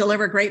she can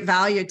deliver great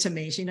value to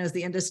me. She knows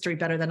the industry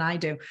better than I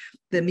do,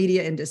 the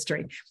media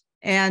industry.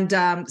 And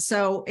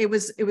so it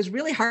was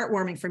really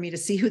heartwarming for me to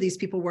see who these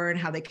people were and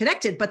how they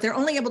connected, but they're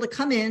only able to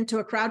come in to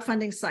a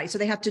crowdfunding site. So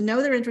they have to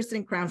know they're interested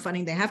in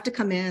crowdfunding. They have to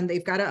come in,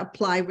 they've got to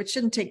apply, which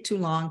shouldn't take too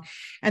long.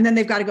 And then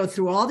they've got to go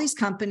through all these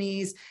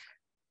companies,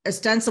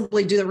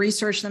 ostensibly do the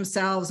research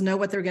themselves, know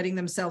what they're getting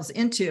themselves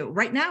into.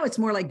 Right now, it's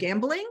more like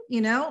gambling,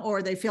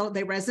 or they feel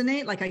they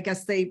resonate. Like, I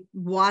guess they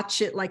watch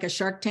it like a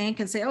Shark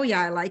Tank and say, oh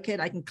yeah, I like it,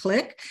 I can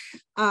click.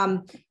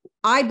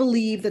 I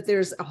believe that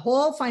there's a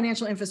whole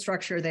financial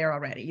infrastructure there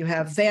already. You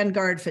have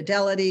Vanguard,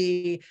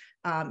 Fidelity,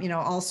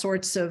 all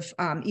sorts of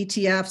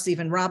ETFs.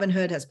 Even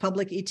Robinhood has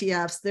public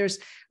ETFs. There's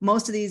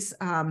most of these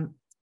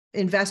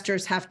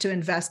investors have to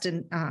invest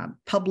in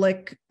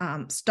public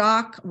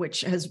stock,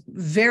 which has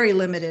very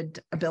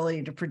limited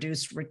ability to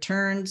produce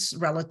returns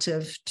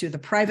relative to the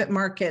private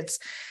markets.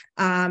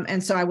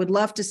 And so I would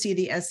love to see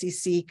the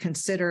SEC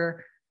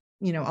consider,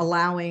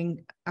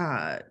 allowing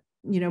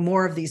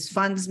more of these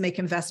funds make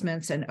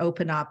investments and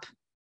open up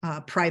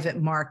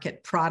private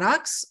market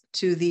products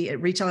to the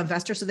retail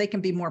investor so they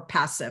can be more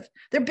passive.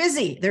 They're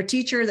busy, they're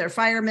teacher, they're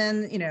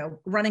firemen,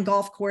 running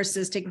golf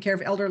courses, taking care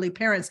of elderly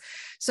parents.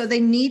 So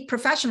they need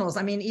professionals.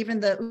 I mean, even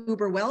the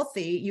uber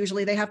wealthy,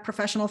 usually they have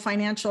professional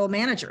financial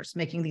managers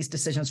making these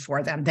decisions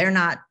for them. They're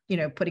not,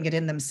 putting it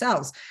in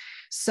themselves.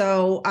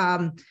 So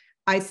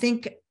I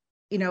think,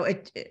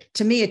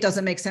 to me, it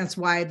doesn't make sense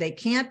why they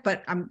can't,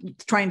 but I'm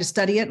trying to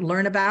study it and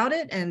learn about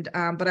it. And,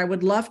 but I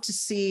would love to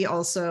see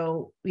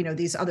also,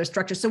 these other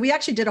structures. So we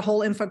actually did a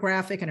whole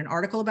infographic and an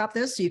article about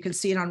this. So you can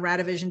see it on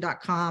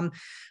radavision.com.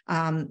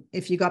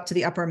 If you go up to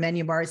the upper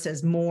menu bar, it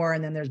says more,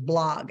 and then there's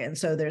blog. And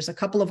so there's a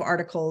couple of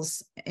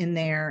articles in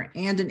there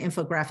and an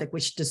infographic,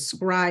 which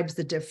describes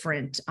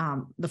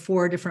the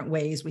 4 different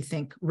ways we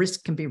think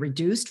risk can be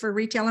reduced for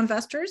retail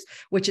investors,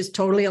 which is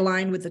totally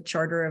aligned with the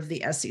charter of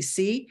the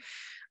SEC.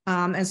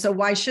 And so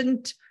why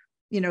shouldn't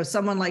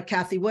someone like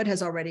Kathy Wood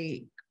has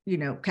already,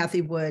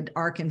 Kathy Wood,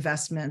 ARC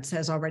Investments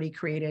has already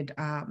created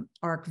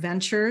ARC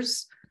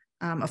Ventures,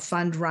 a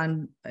fund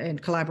run in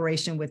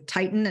collaboration with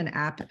Titan, an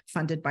app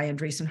funded by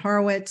Andreessen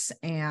Horowitz.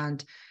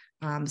 And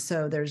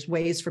so there's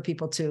ways for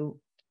people to,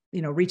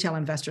 retail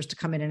investors to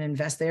come in and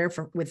invest there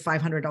with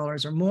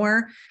 $500 or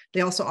more. They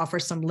also offer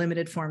some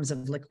limited forms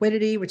of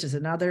liquidity, which is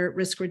another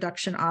risk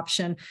reduction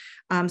option.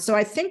 So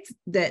I think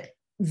that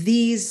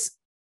these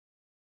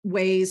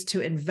ways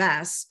to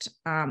invest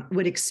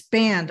would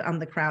expand on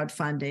the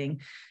crowdfunding.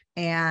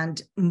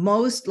 And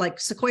most, like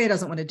Sequoia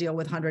doesn't want to deal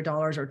with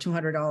 $100 or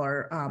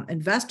 $200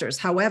 investors.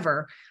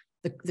 However,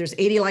 there's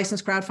 80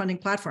 licensed crowdfunding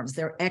platforms.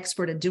 They're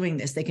expert at doing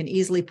this. They can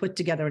easily put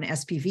together an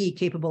SPV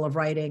capable of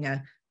writing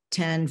a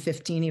 10,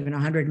 15, even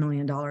 $100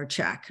 million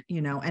check,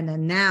 and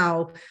then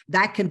now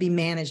that can be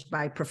managed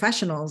by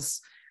professionals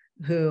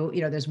who,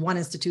 there's one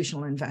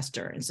institutional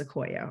investor in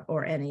Sequoia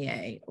or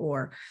NEA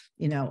or,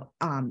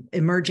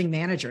 emerging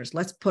managers.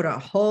 Let's put a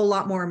whole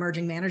lot more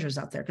emerging managers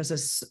out there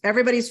because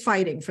everybody's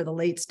fighting for the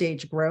late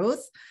stage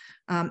growth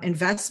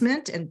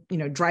investment and,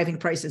 driving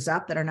prices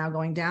up that are now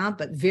going down,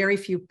 but very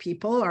few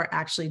people are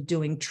actually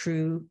doing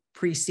true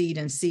pre-seed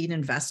and seed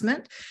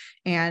investment.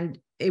 And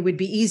it would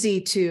be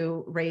easy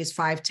to raise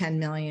 5, 10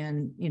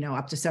 million,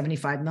 up to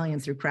 75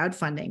 million through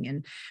crowdfunding.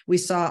 And we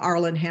saw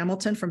Arlen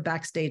Hamilton from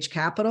Backstage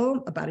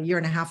Capital about a year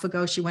and a half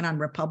ago. She went on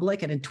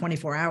Republic and in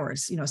 24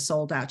 hours,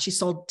 sold out. She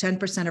sold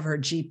 10% of her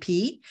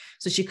GP.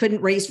 So she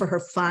couldn't raise for her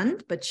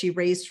fund, but she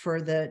raised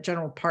for the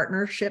general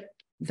partnership,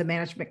 the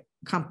management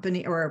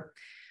company, or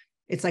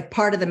it's like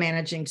part of the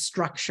managing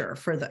structure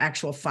for the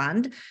actual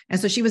fund. And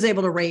so she was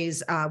able to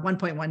raise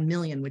 1.1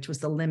 million, which was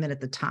the limit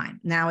at the time.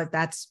 Now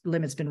that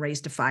limit's been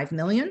raised to 5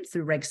 million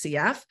through Reg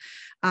CF.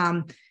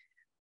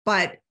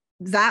 But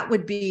that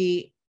would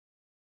be,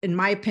 in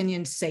my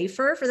opinion,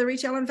 safer for the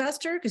retail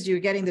investor because you're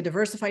getting the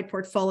diversified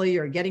portfolio,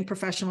 you're getting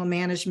professional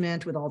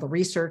management with all the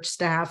research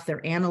staff,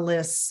 their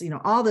analysts,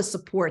 all the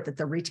support that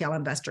the retail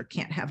investor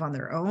can't have on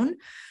their own.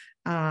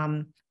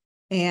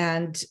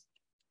 And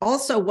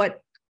also what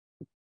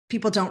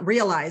people don't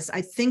realize,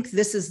 I think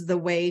this is the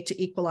way to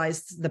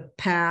equalize the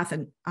path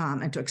and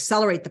to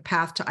accelerate the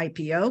path to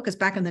IPO. Because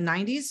back in the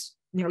 90s,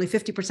 nearly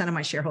 50% of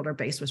my shareholder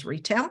base was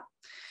retail.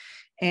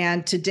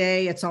 And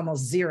today it's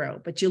almost zero.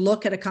 But you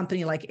look at a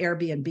company like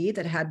Airbnb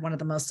that had one of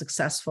the most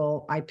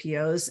successful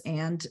IPOs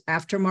and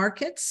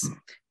aftermarkets,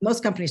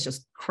 most companies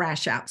just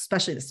crash out,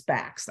 especially the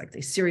SPACs. Like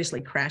they seriously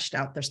crashed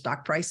out their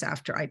stock price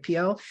after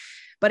IPO.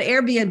 But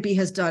Airbnb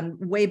has done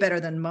way better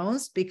than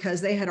most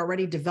because they had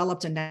already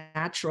developed a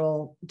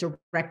natural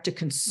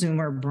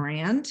direct-to-consumer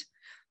brand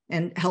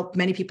and helped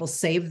many people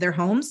save their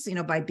homes,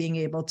 by being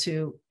able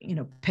to,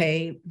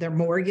 pay their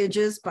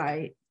mortgages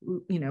by,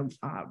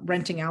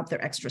 renting out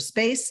their extra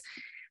space.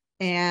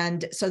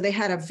 And so they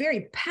had a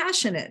very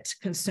passionate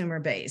consumer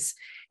base.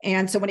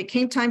 And so when it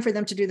came time for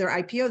them to do their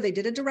IPO, they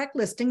did a direct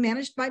listing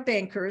managed by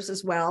bankers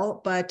as well.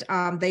 But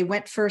they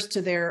went first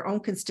to their own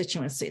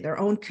constituency, their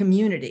own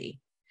community.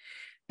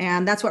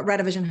 And that's what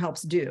Radavision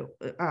helps do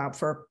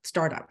for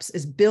startups,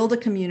 is build a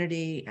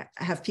community,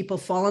 have people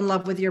fall in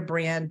love with your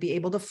brand, be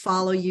able to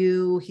follow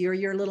you, hear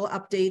your little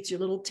updates, your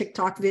little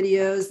TikTok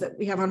videos that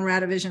we have on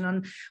Radavision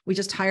on, we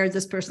just hired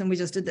this person, we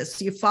just did this.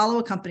 So you follow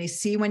a company,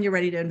 see when you're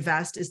ready to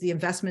invest. Is the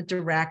investment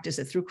direct? Is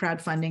it through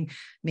crowdfunding?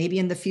 Maybe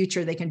in the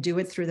future, they can do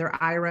it through their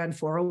IRA and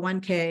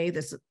 401k.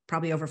 There's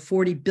probably over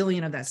 40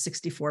 billion of that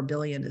 64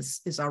 billion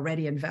is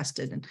already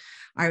invested in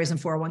IRAs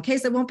and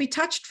 401ks that won't be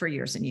touched for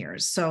years and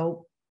years.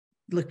 So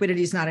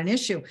liquidity is not an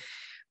issue.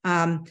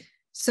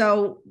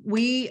 So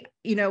we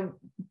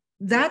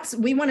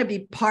want to be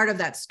part of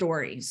that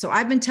story. So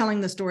I've been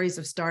telling the stories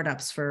of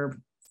startups for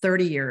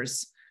 30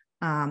 years,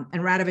 and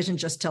Radavision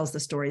just tells the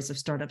stories of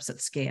startups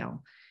at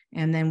scale.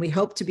 And then we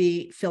hope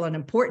to fill an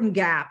important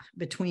gap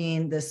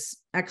between this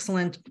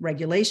excellent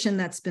regulation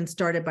that's been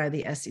started by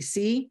the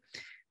SEC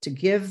to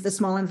give the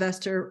small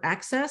investor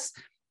access,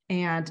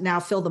 and now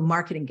fill the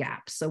marketing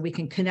gap so we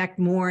can connect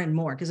more and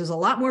more, because there's a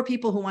lot more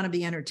people who want to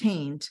be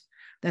entertained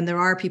than there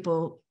are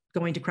people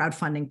going to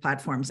crowdfunding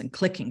platforms and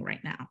clicking right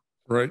now.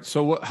 Right.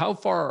 So how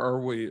far are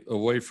we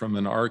away from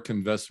an ARC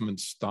investment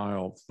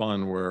style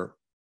fund where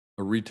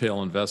a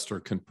retail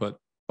investor can put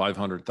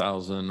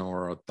 $500,000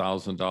 or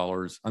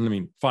 $1,000, I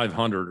mean,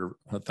 $500 or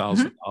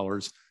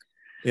 $1,000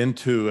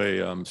 into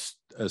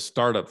a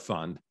startup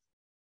fund?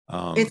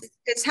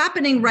 It's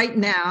happening right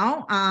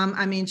now.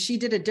 I mean, she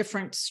did a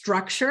different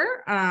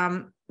structure,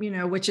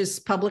 which is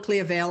publicly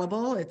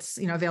available. It's,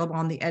 available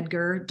on the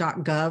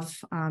edgar.gov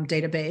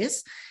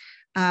database.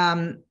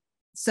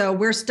 So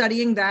we're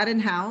studying that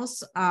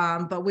in-house,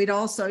 but we'd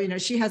also,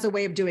 she has a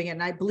way of doing it,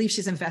 and I believe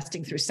she's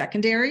investing through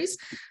secondaries.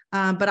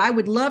 But I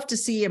would love to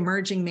see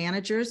emerging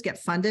managers get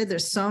funded.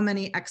 There's so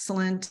many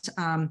excellent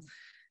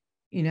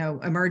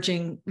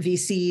emerging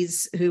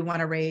VCs who want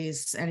to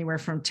raise anywhere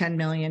from 10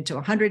 million to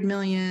 100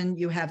 million.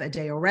 You have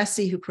Adeo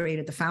Ressi, who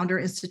created the Founder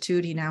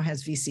Institute. He now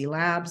has VC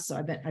Labs. So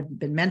I've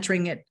been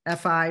mentoring at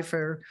FI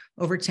for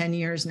over 10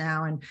 years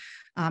now. And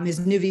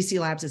his new VC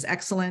Labs is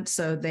excellent.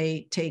 So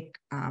they take,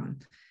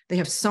 they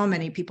have so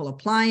many people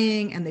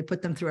applying, and they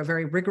put them through a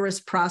very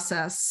rigorous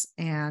process.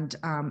 And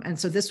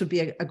so this would be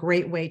a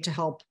great way to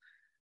help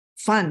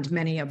fund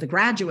many of the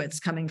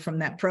graduates coming from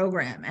that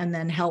program, and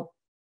then help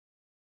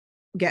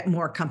get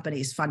more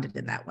companies funded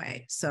in that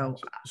way. So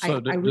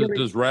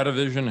does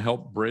Radavision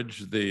help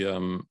bridge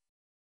the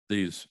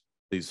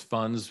these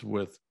funds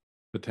with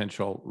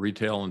potential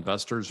retail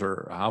investors,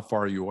 or how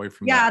far are you away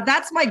from that? Yeah,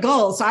 that's my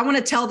goal. So I want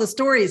to tell the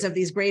stories of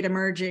these great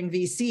emerging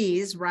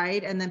VCs,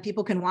 right? And then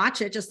people can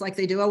watch it just like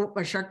they do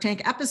a Shark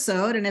Tank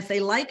episode. And if they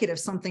like it, if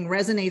something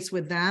resonates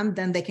with them,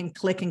 then they can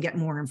click and get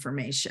more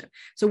information.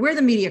 So we're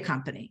the media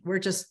company. We're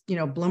just,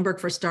 Bloomberg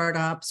for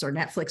startups or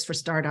Netflix for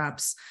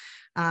startups.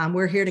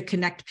 We're here to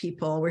connect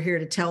people. We're here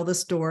to tell the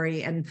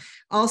story. And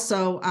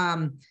also,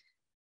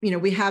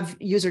 we have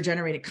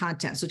user-generated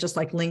content. So just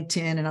like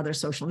LinkedIn and other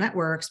social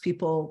networks,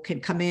 people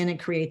can come in and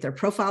create their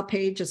profile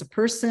page as a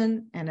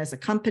person and as a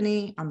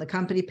company. On the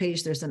company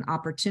page, there's an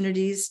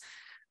opportunities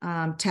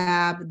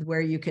tab where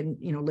you can,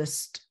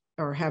 list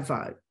or have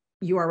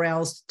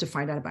URLs to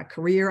find out about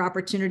career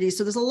opportunities.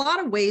 So there's a lot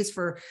of ways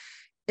for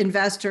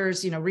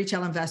investors,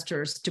 retail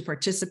investors to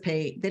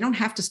participate. They don't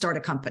have to start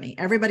a company.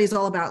 Everybody's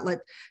all about,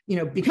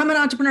 become an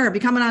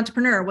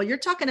entrepreneur. Well, you're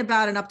talking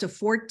about an up to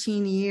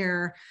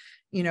 14-year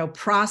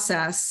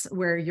process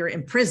where you're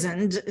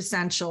imprisoned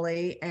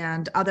essentially,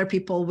 and other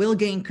people will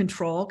gain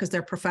control because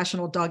they're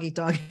professional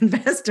dog-eat-dog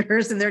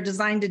investors, and they're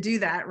designed to do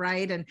that,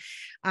 right?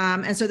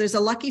 And so there's a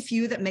lucky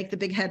few that make the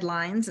big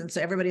headlines, and so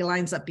everybody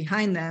lines up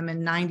behind them,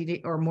 and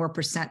 90 or more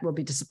 % will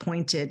be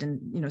disappointed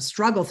and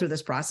struggle through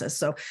this process.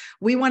 So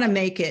we want to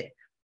make it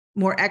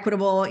more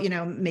equitable,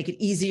 make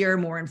it easier,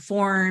 more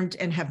informed,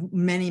 and have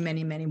many,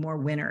 many, many more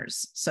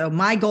winners. So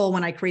my goal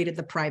when I created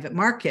the private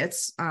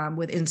markets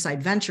with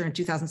Inside Venture in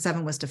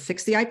 2007 was to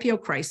fix the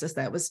IPO crisis.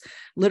 That was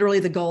literally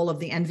the goal of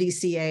the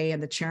NVCA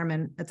and the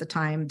chairman at the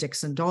time,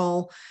 Dixon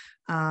Dole,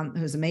 who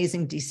was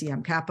amazing,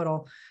 DCM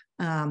Capital.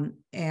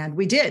 And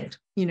we did,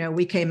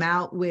 we came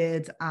out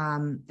with,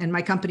 and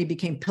my company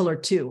became pillar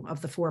 2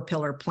 of the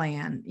 4-pillar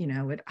plan.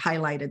 It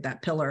highlighted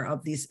that pillar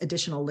of these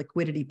additional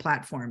liquidity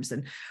platforms.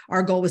 And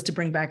our goal was to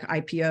bring back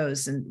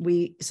IPOs.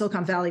 And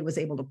Silicon Valley was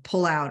able to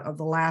pull out of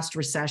the last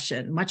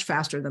recession much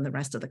faster than the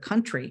rest of the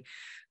country.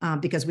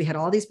 Because we had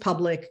all these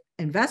public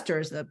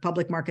investors, the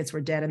public markets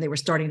were dead, and they were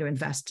starting to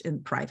invest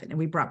in private. And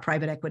we brought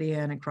private equity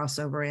in and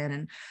crossover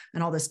in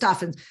and all this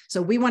stuff. And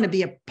so we want to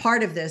be a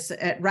part of this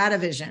at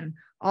Radavision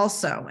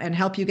also, and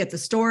help you get the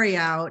story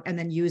out, and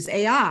then use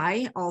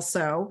AI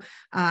also.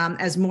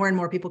 As more and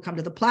more people come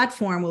to the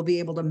platform, we'll be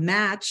able to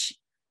match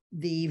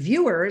the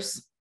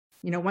viewers,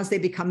 once they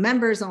become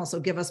members, and also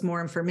give us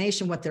more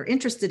information, what they're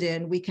interested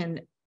in. We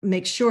can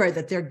make sure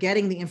that they're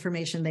getting the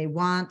information they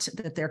want,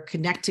 that they're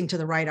connecting to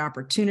the right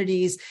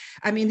opportunities.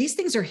 I mean, these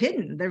things are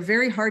hidden. They're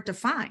very hard to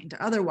find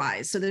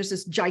otherwise. So there's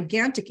this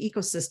gigantic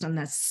ecosystem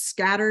that's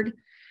scattered.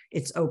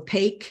 It's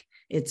opaque.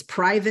 It's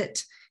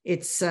private.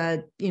 It's,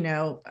 a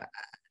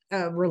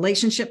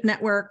relationship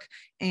network.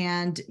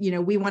 And,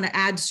 we want to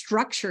add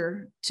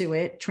structure to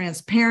it,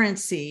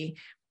 transparency,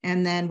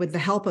 and then with the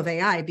help of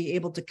AI, be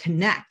able to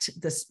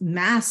connect this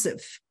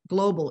massive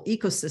global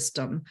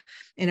ecosystem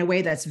in a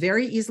way that's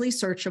very easily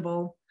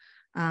searchable.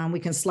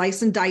 We can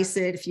slice and dice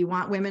it. If you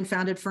want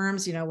women-founded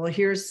firms, well,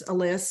 here's a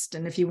list.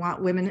 And if you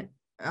want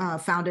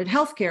women-founded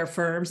healthcare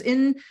firms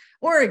in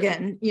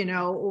Oregon,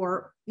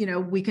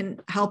 we can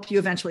help you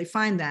eventually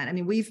find that. I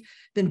mean, we've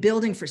been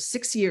building for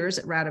 6 years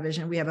at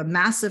Radavision. We have a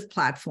massive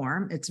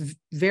platform. It's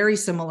very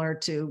similar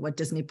to what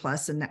Disney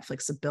Plus and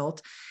Netflix have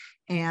built,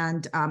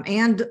 and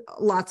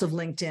lots of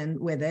LinkedIn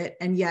with it.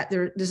 And yet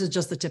this is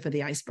just the tip of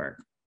the iceberg.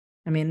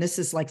 I mean, this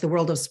is like the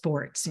world of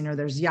sports.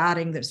 There's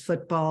yachting, there's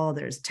football,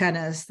 there's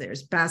tennis,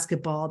 there's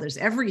basketball, there's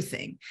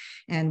everything.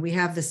 And we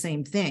have the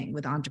same thing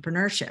with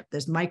entrepreneurship.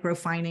 There's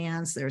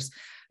microfinance, there's,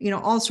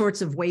 all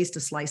sorts of ways to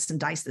slice and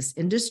dice this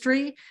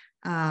industry.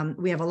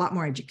 We have a lot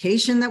more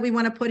education that we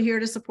want to put here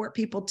to support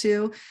people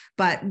too.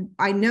 But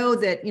I know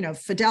that,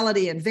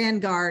 Fidelity and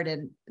Vanguard,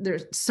 and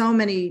there's so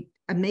many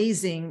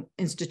amazing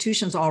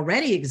institutions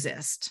already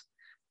exist.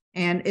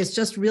 And it's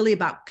just really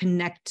about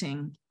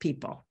connecting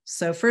people.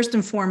 So first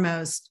and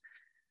foremost,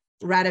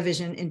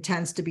 Radavision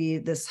intends to be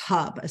this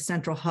hub, a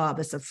central hub.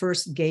 It's a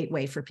first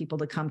gateway for people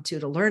to come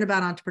to learn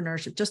about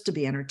entrepreneurship, just to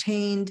be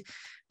entertained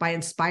by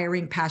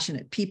inspiring,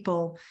 passionate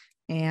people.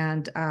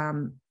 And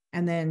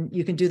then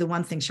you can do the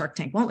one thing Shark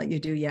Tank won't let you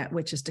do yet,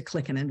 which is to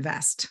click and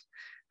invest,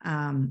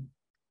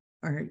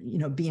 or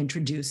be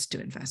introduced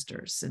to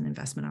investors and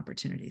investment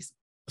opportunities.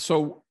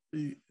 So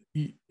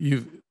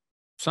you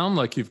sound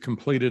like you've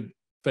completed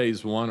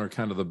phase 1, or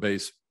kind of the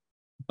base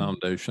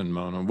foundation,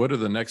 Mona. What are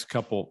the next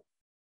couple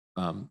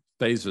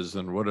phases,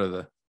 and what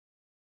are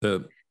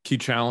the key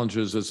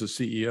challenges as a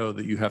CEO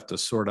that you have to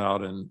sort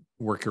out and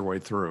work your way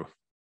through?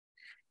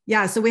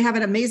 Yeah, so we have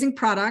an amazing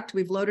product.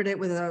 We've loaded it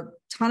with a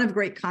ton of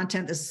great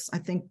content. There's, I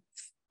think,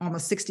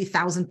 almost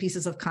 60,000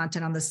 pieces of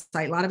content on the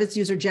site. A lot of it's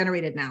user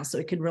generated now, so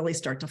it can really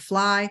start to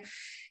fly.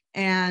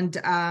 And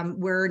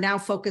we're now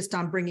focused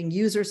on bringing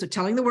users, so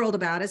telling the world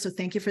about it. So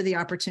thank you for the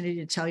opportunity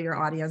to tell your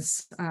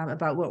audience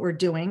about what we're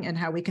doing and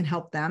how we can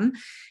help them.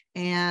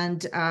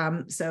 And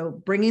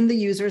so bringing the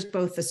users,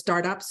 both the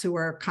startups who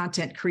are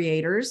content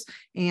creators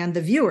and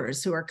the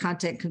viewers who are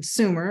content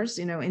consumers,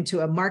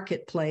 into a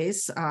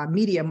marketplace,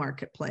 media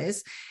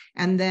marketplace.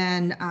 And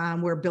then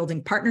we're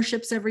building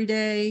partnerships every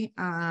day.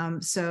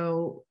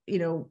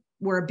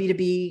 We're a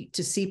B2B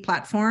to C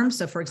platform.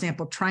 So for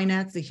example,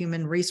 TriNet, the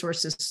human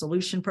resources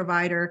solution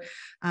provider,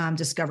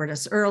 discovered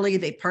us early.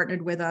 They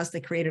partnered with us.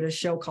 They created a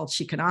show called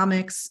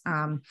Sheconomics,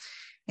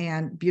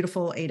 and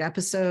beautiful 8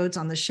 episodes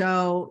on the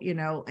show,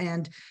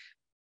 and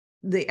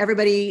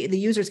the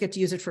users get to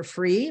use it for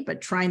free,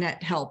 but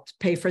TriNet helped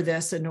pay for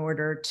this in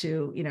order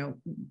to,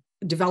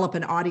 develop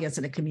an audience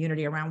and a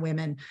community around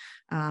women,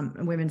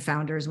 women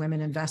founders,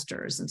 women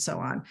investors, and so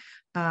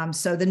on.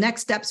 So the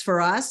next steps for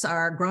us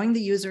are growing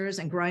the users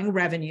and growing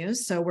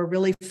revenues. So we're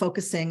really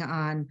focusing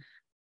on,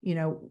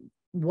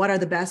 what are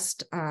the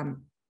best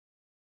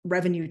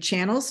revenue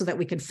channels so that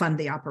we can fund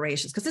the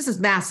operations, because this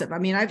is massive. I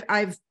mean,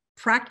 I've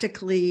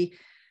practically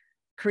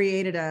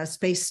created a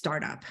space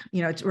startup.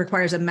 It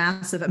requires a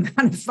massive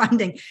amount of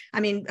funding.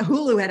 I mean,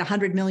 Hulu had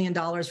 $100 million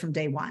from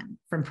day one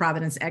from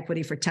Providence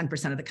Equity for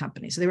 10% of the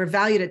company. So they were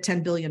valued at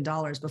 $10 billion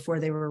before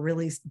they were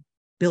really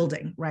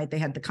building, right? They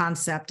had the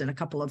concept and a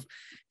couple of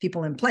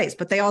people in place,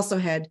 but they also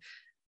had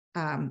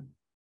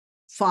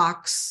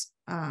Fox,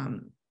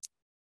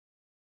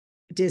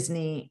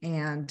 Disney,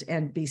 and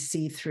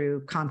NBC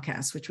through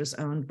Comcast, which was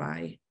owned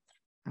by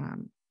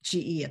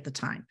GE at the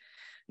time.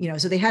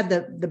 So they had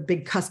the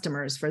big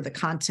customers for the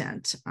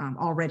content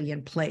already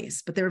in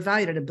place, but they were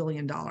valued at $1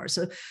 billion.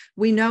 So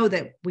we know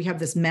that we have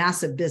this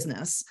massive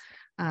business,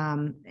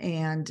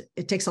 and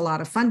it takes a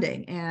lot of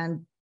funding.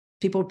 And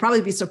people would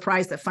probably be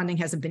surprised that funding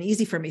hasn't been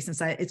easy for me,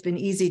 since it's been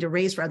easy to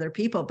raise for other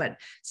people. But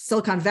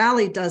Silicon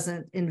Valley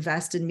doesn't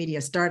invest in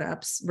media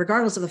startups,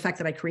 regardless of the fact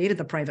that I created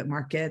the private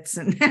markets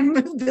and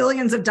moved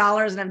billions of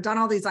dollars and I've done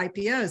all these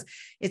IPOs.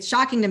 It's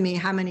shocking to me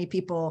how many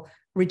people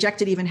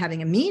rejected even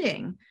having a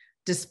meeting,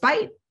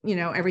 despite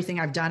everything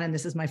I've done, and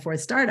this is my 4th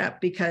startup,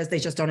 because they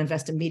just don't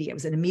invest in media. It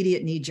was an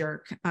immediate knee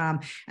jerk.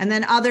 And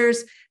then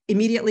others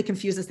immediately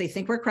confuse us. They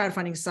think we're a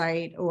crowdfunding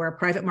site or a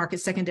private market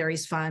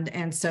secondaries fund.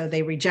 And so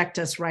they reject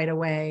us right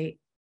away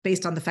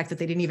based on the fact that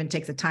they didn't even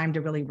take the time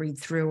to really read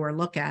through or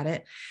look at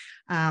it.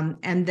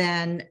 And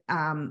then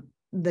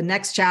the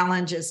next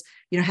challenge is,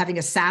 having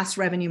a SaaS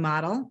revenue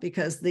model,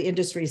 because the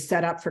industry is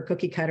set up for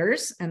cookie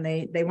cutters, and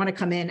they want to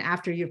come in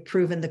after you've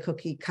proven the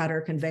cookie cutter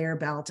conveyor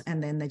belt,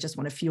 and then they just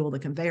want to fuel the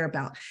conveyor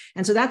belt.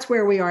 And so that's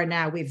where we are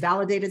now. We've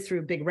validated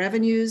through big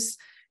revenues.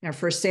 Our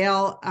first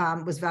sale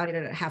was valued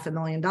at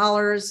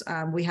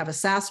 $500,000. We have a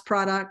SaaS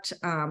product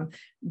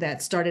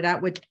that started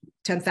out with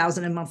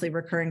 $10,000 in monthly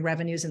recurring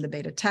revenues in the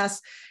beta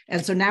test.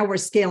 And so now we're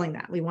scaling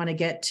that. We want to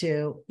get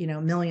to,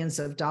 millions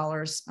of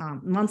dollars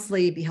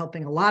monthly, be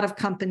helping a lot of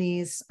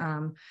companies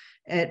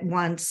at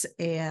once.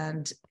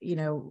 And,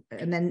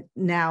 and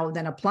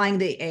then applying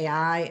the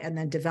AI and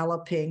then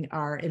developing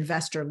our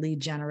investor lead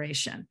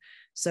generation.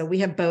 So we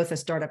have both a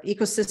startup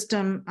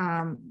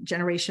ecosystem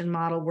generation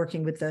model,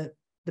 working with the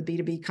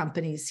B2B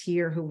companies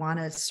here who want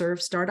to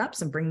serve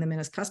startups and bring them in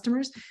as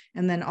customers.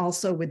 And then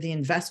also with the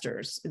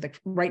investors,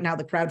 right now,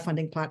 the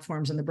crowdfunding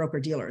platforms and the broker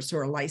dealers who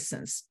are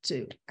licensed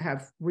to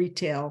have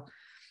retail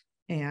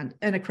and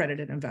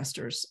accredited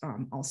investors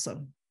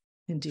also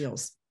in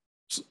deals.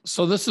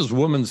 So this is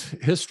Women's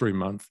History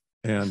Month,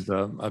 and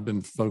I've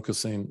been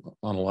focusing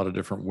on a lot of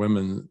different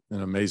women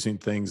and amazing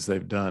things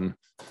they've done.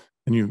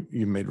 And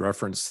you made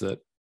reference that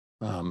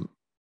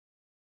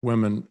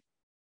women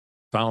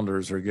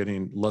founders are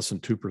getting less than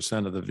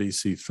 2% of the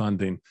VC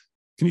funding.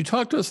 Can you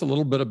talk to us a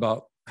little bit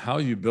about how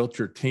you built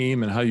your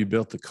team and how you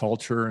built the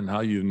culture and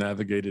how you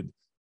navigated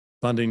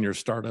funding your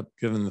startup,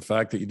 given the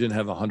fact that you didn't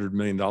have $100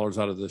 million out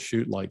of the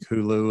chute like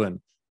Hulu?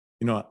 And,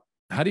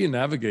 how do you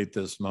navigate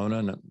this,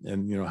 Mona?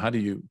 And how do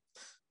you?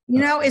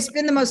 It's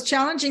been the most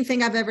challenging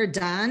thing I've ever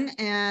done.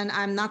 And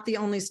I'm not the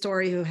only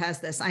story who has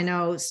this. I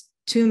know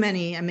too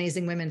many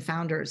amazing women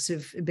founders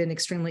who've been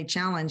extremely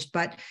challenged.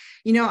 But,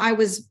 I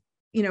was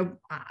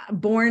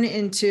born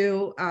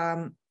into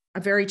a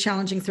very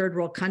challenging third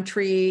world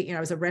country. I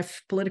was a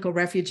political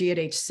refugee at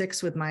age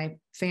 6 with my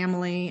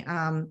family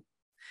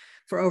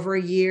for over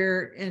a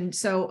year. And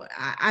so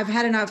I've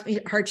had enough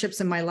hardships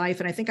in my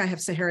life. And I think I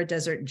have Sahara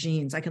Desert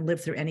genes. I can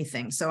live through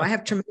anything. So I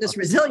have tremendous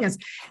resilience,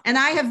 and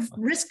I have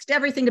risked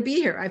everything to be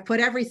here. I've put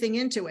everything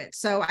into it.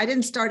 So I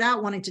didn't start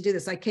out wanting to do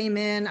this. I came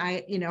in,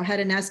 I had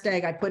a nest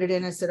egg. I put it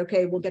in and said,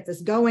 okay, we'll get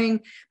this going.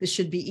 This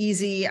should be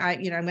easy.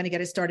 I'm going to get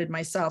it started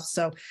myself.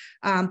 So,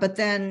 but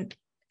then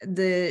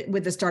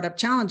with the startup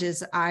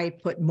challenges, I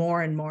put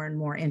more and more and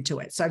more into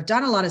it. So I've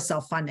done a lot of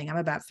self-funding. I'm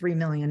about 3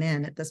 million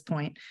in at this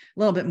point, a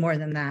little bit more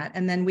than that.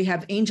 And then we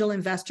have angel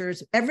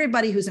investors.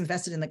 Everybody who's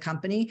invested in the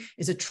company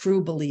is a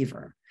true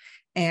believer.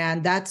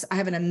 And I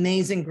have an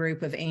amazing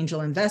group of angel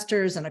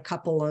investors and a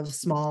couple of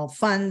small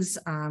funds.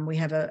 We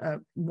have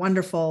a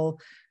wonderful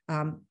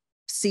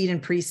seed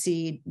and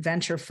pre-seed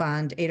venture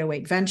fund,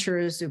 808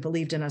 Ventures, who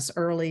believed in us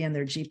early, and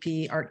their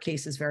GP Art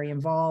Case is very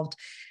involved.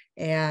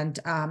 And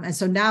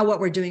so now what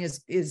we're doing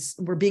is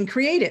we're being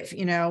creative,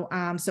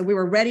 so we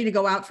were ready to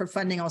go out for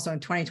funding also in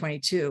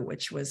 2022,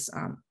 which was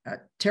a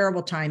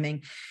terrible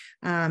timing.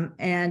 But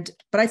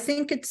I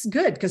think it's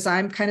good because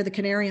I'm kind of the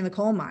canary in the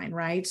coal mine,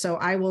 right? So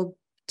I will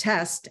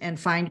test and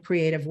find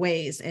creative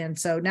ways. And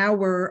so now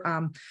we're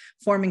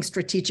forming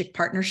strategic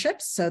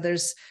partnerships. So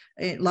there's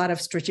a lot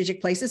of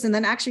strategic places. And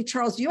then actually,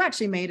 Charles, you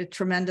actually made a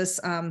tremendous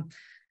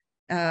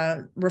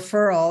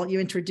referral. You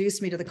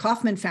introduced me to the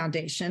Kauffman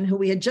Foundation, who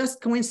we had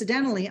just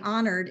coincidentally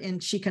honored in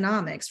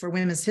Chiconomics for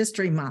Women's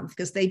History Month,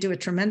 because they do a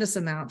tremendous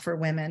amount for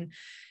women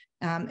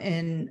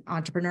in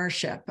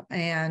entrepreneurship.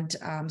 And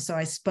so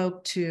I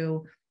spoke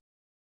to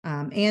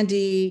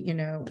Andy,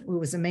 who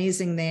was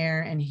amazing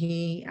there, and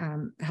he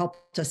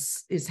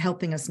is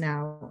helping us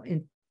now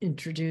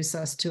introduce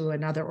us to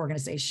another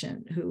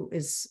organization who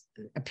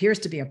appears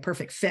to be a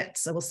perfect fit.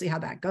 So we'll see how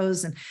that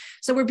goes. And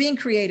so we're being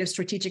creative,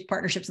 strategic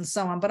partnerships and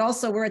so on, but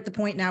also we're at the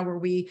point now where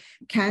we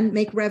can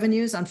make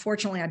revenues.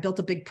 Unfortunately, I built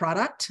a big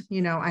product.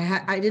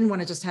 I didn't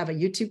want to just have a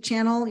YouTube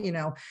channel.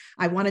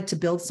 I wanted to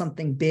build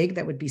something big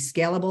that would be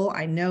scalable.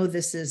 I know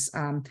this is,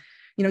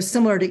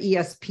 similar to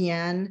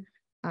ESPN.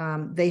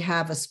 They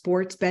have a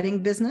sports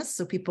betting business,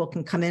 so people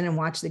can come in and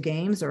watch the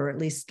games, or at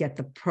least get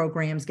the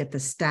programs, get the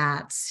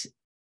stats,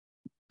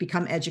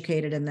 become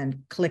educated, and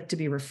then click to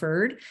be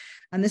referred.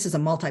 And this is a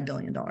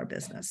multi-billion-dollar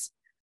business.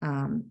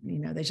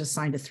 They just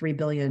signed a $3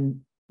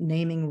 billion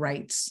naming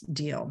rights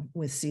deal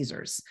with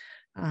Caesars.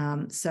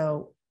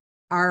 So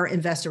our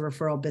investor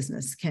referral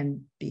business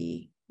can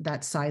be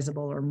that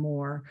sizable or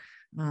more,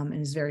 and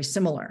is very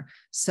similar.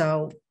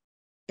 So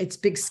it's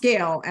big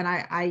scale. And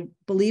I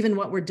believe in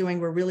what we're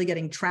doing. We're really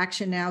getting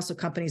traction now. So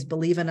companies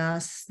believe in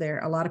us.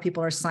 A lot of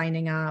people are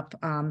signing up.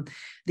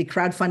 The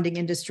crowdfunding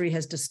industry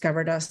has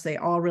discovered us. They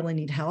all really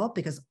need help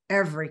because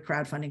every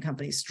crowdfunding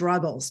company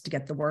struggles to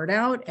get the word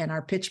out. And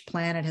our Pitch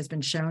Planet has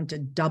been shown to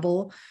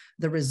double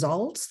the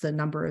results, the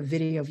number of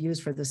video views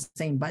for the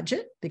same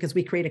budget, because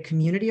we create a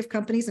community of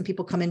companies and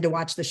people come in to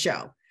watch the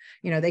show.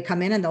 They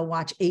come in and they'll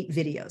watch 8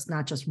 videos,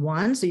 not just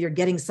one. So you're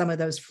getting some of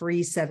those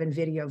free 7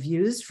 video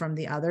views from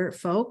the other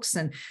folks.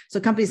 And so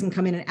companies can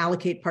come in and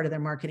allocate part of their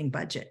marketing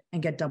budget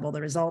and get double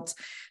the results.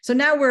 So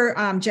now we're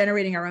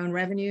generating our own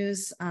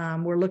revenues.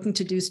 We're looking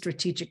to do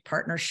strategic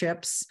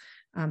partnerships.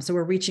 So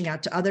we're reaching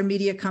out to other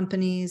media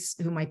companies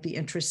who might be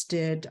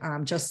interested,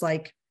 just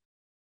like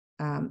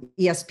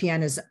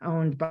ESPN is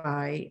owned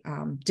by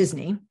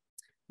Disney,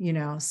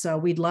 so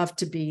we'd love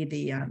to be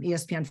the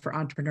ESPN for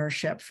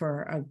entrepreneurship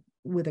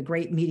with a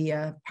great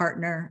media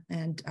partner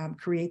and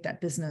create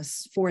that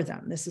business for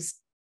them. This is,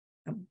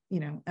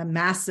 a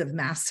massive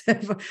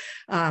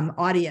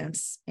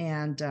audience,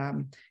 and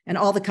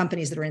all the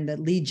companies that are in the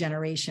lead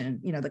generation,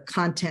 the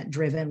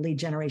content-driven lead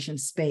generation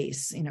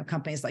space,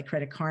 companies like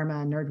Credit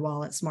Karma,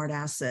 NerdWallet, Smart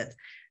Asset,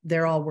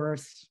 they're all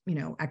worth,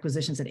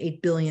 acquisitions at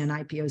 8 billion,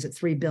 IPOs at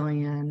 3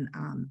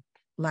 billion,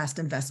 last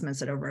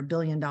investments at over $1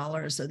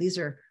 billion. So these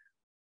are,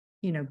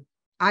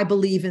 I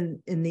believe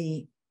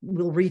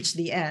we'll reach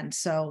the end.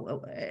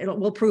 So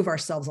we'll prove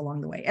ourselves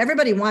along the way.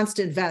 Everybody wants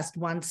to invest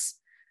once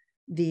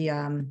the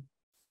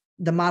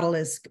model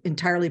is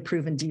entirely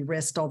proven,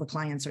 de-risked, all the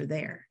clients are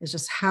there. It's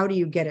just, how do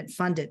you get it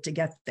funded to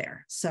get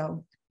there?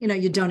 So,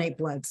 you donate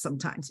blood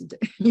sometimes,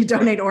 you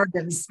donate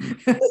organs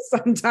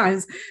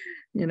sometimes,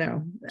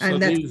 and so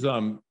these,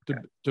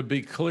 to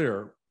be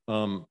clear,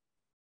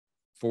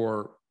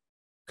 for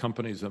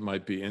companies that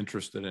might be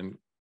interested in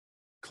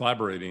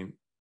collaborating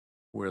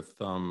with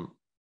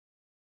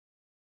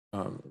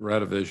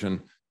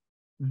Radivision,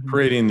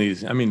 creating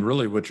these,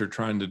 really what you're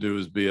trying to do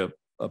is be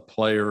a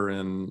player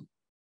in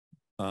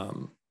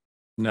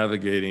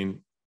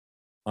navigating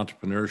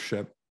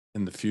entrepreneurship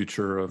in the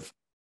future of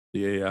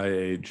the AI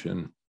age.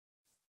 And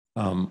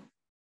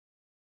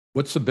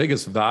what's the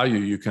biggest value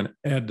you can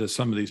add to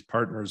some of these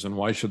partners, and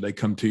why should they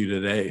come to you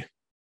today?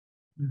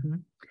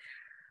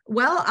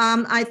 Well,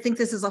 I think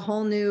this is a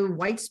whole new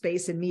white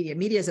space in media.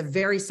 Media is a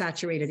very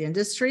saturated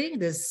industry.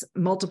 There's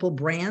multiple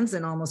brands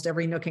in almost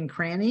every nook and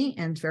cranny,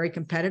 and very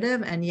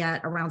competitive. And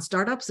yet around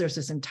startups, there's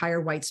this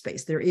entire white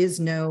space. There is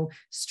no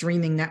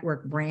streaming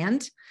network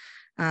brand.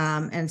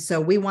 And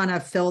so we want to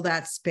fill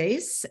that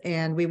space,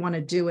 and we want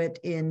to do it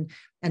in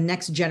a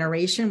next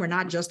generation. We're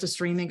not just a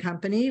streaming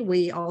company.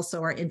 We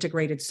also are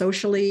integrated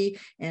socially,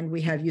 and we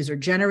have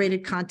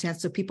user-generated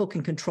content so people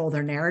can control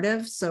their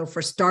narrative. So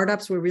for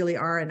startups, we really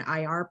are an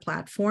IR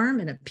platform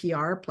and a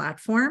PR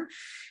platform.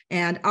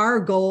 And our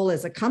goal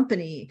as a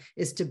company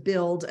is to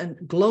build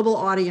global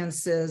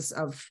audiences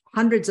of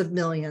hundreds of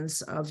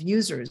millions of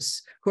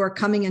users who are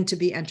coming in to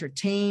be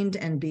entertained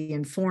and be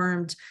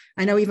informed.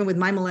 I know even with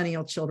my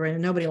millennial children,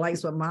 and nobody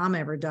likes what mom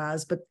ever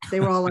does, but they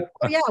were all like,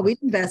 oh yeah,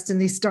 we'd invest in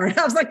these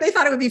startups. Like they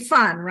thought it it would be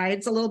fun, right?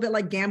 It's a little bit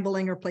like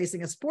gambling or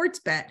placing a sports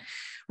bet,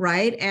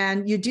 right?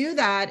 And you do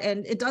that,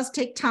 and it does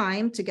take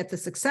time to get the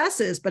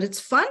successes, but it's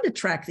fun to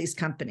track these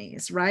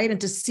companies, right? And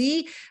to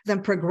see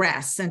them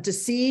progress and to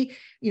see,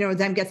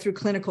 them get through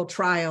clinical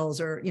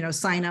trials or,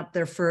 sign up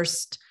their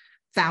first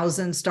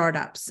 1,000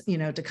 startups,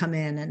 to come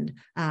in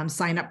and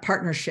sign up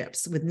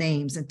partnerships with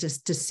names and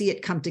just to see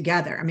it come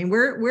together. I mean,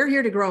 we're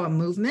here to grow a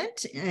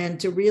movement and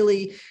to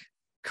really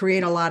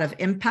create a lot of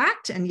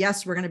impact. And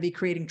yes, we're going to be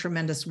creating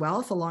tremendous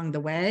wealth along the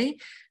way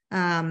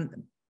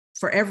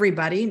for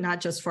everybody,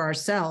 not just for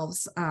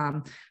ourselves.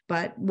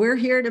 But we're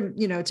here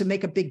to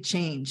make a big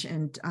change.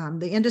 And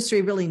the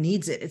industry really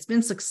needs it. It's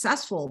been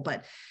successful,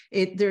 but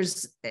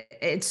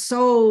it's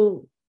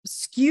so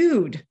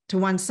skewed to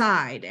one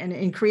side. And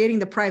in creating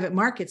the private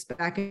markets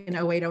back in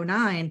 08,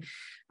 09,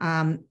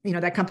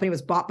 that company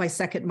was bought by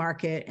Second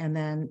Market, and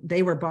then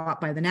they were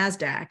bought by the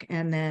NASDAQ.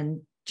 And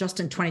then just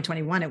in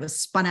 2021, it was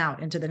spun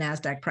out into the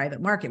NASDAQ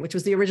private market, which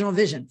was the original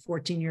vision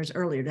 14 years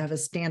earlier, to have a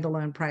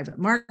standalone private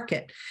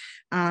market.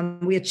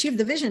 We achieved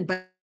the vision,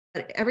 but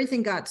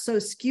everything got so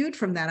skewed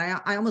from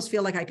that. I almost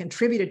feel like I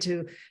contributed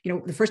to,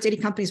 the first 80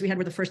 companies we had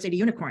were the first 80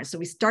 unicorns. So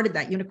we started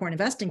that unicorn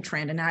investing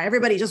trend. And now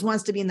everybody just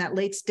wants to be in that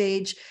late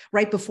stage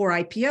right before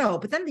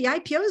IPO. But then the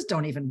IPOs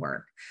don't even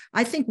work.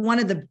 I think one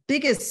of the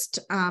biggest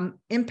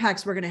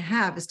impacts we're going to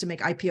have is to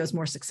make IPOs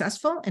more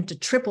successful and to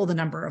triple the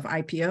number of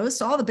IPOs.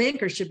 So all the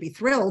bankers should be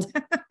thrilled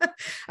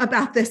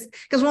about this,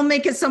 because we'll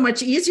make it so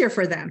much easier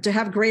for them to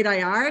have great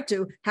IR,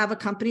 to have a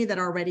company that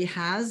already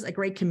has a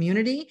great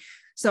community.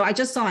 So I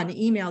just saw an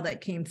email that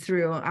came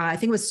through. I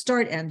think it was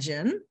Start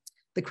Engine,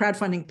 the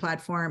crowdfunding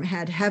platform,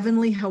 had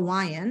Heavenly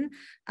Hawaiian,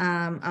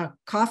 a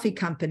coffee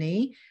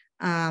company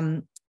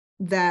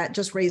that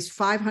just raised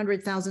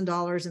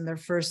 $500,000 in their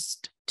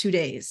first 2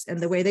 days. And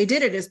the way they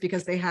did it is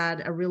because they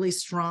had a really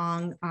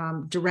strong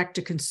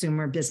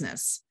direct-to-consumer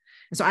business.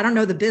 And so I don't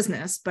know the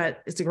business, but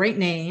it's a great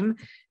name.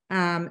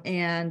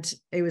 And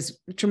it was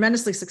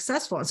tremendously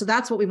successful. And so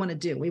that's what we want to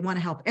do. We want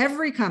to help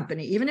every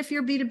company, even if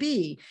you're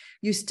B2B,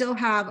 you still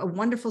have a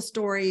wonderful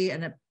story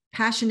and a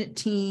passionate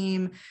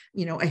team,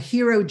 a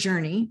hero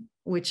journey,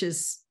 which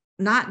is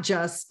not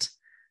just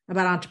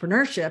about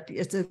entrepreneurship.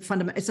 It's a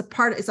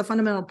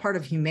fundamental part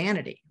of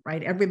humanity,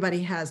 right?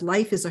 Everybody has,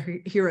 life is a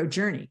hero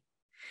journey.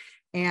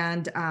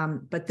 And,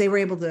 but they were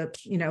able to,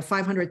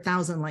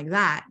 500,000 like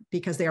that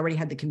because they already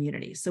had the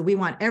community. So we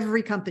want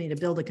every company to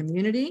build a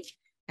community.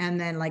 And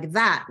then like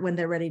that, when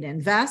they're ready to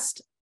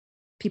invest,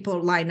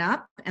 people line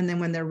up. And then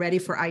when they're ready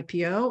for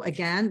IPO,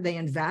 again, they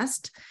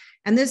invest.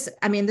 And this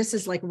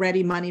is like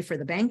ready money for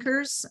the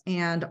bankers.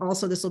 And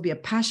also this will be a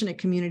passionate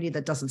community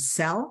that doesn't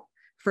sell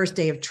first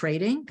day of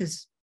trading,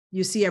 because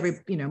you see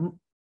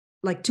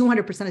like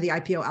 200% of the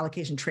IPO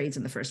allocation trades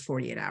in the first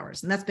 48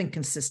 hours. And that's been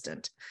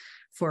consistent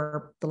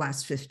for the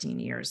last 15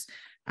 years.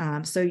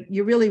 So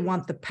you really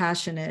want the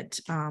passionate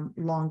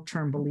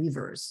long-term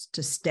believers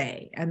to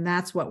stay. And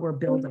that's what we're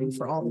building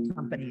for all the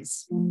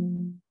companies.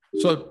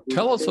 So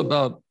tell us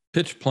about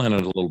Pitch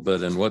Planet a little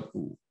bit and what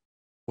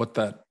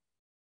that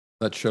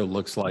show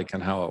looks like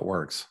and how it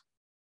works.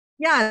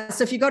 Yeah.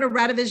 So if you go to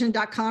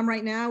radavision.com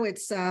right now,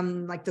 it's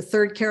like the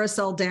third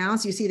carousel down.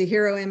 So you see the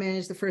hero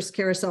image. The first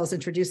carousel is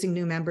introducing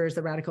new members,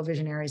 the Radical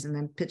Visionaries, and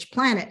then Pitch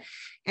Planet.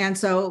 And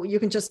so you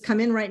can just come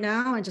in right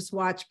now and just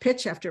watch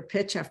pitch after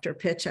pitch after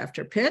pitch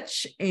after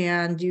pitch.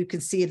 And you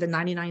can see the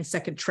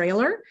 99-second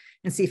trailer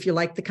and see if you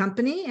like the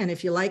company. And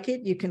if you like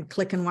it, you can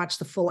click and watch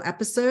the full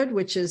episode,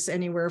 which is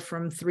anywhere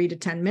from 3 to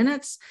 10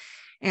 minutes.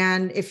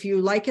 And if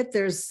you like it,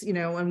 there's,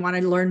 and want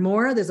to learn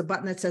more, there's a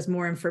button that says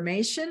more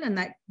information, and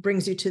that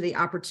brings you to the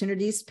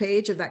opportunities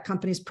page of that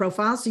company's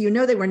profile. So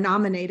they were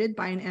nominated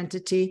by an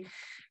entity,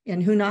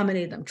 and who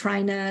nominated them?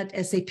 TriNet,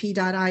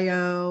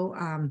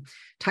 SAP.io,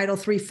 Title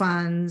III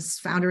Funds,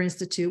 Founder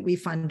Institute,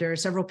 WeFunder.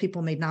 Several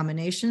people made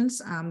nominations.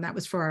 That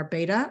was for our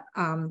beta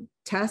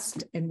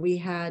test, and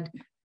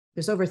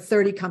there's over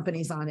 30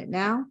 companies on it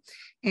now.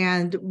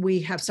 And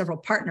we have several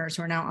partners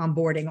who are now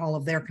onboarding all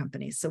of their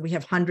companies. So we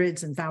have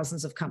hundreds and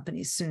thousands of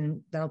companies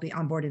soon that'll be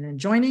onboarded and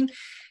joining.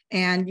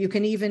 And you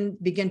can even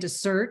begin to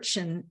search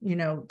and,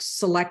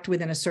 select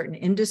within a certain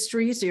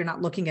industry. So you're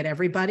not looking at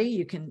everybody.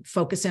 You can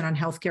focus in on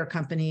healthcare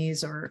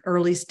companies or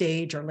early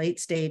stage or late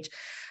stage.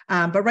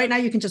 But right now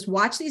you can just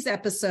watch these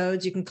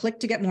episodes. You can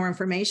click to get more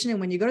information. And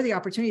when you go to the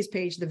opportunities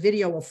page, the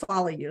video will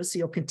follow you. So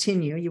you'll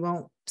continue. You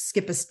won't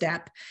skip a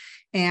step.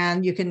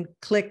 And you can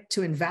click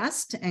to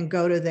invest and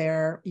go to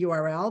their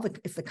URL.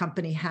 If the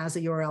company has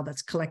a URL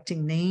that's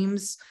collecting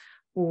names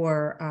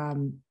or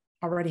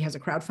already has a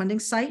crowdfunding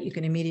site, you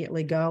can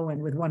immediately go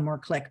and with one more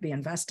click be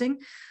investing.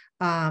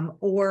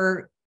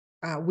 Or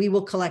we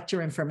will collect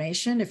your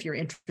information if you're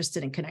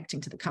interested in connecting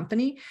to the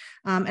company.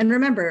 And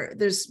remember,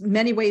 there's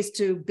many ways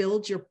to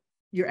build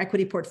your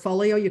equity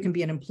portfolio. You can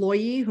be an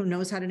employee who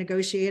knows how to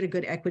negotiate a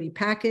good equity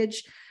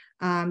package.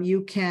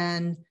 You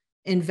can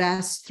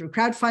invest through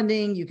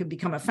crowdfunding. You can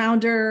become a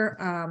founder.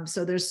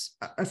 So there's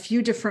a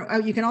few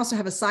different, you can also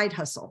have a side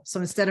hustle. So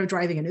instead of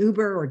driving an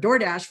Uber or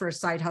DoorDash for a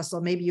side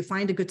hustle, maybe you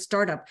find a good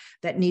startup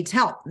that needs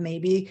help.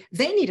 Maybe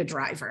they need a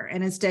driver,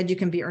 and instead you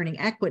can be earning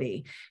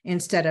equity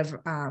instead of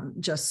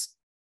just,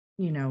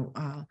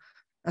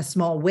 a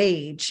small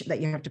wage that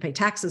you have to pay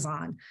taxes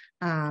on.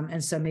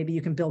 And so maybe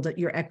you can build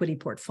your equity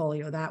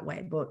portfolio that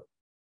way. But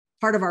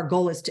part of our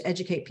goal is to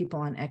educate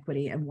people on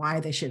equity and why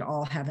they should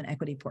all have an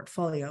equity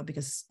portfolio,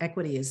 because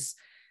equity is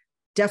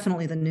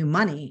definitely the new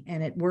money,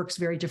 and it works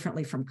very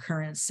differently from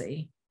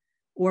currency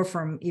or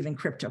from even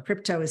crypto.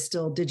 Crypto is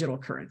still digital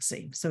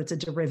currency. So it's a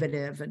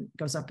derivative and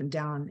goes up and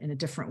down in a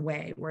different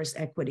way, whereas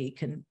equity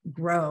can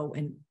grow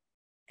in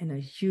a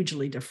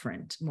hugely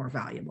different, more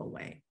valuable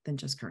way than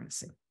just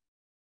currency.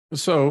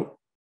 So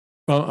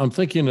I'm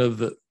thinking of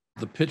the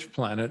Pitch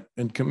Planet,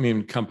 and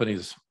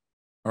companies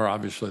are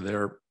obviously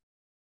there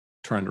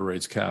trying to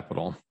raise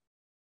capital,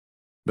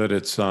 but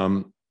it's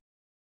in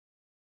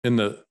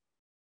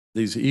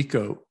these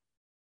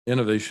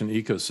innovation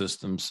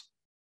ecosystems.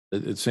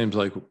 It seems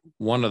like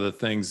one of the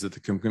things that the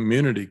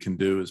community can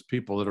do is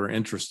people that are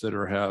interested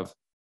or have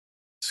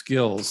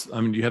skills. I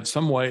mean, do you have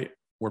some way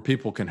where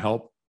people can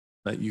help,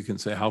 that you can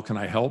say, how can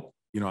I help?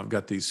 I've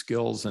got these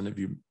skills, and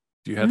do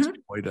you have some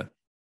way to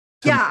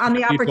on the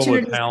people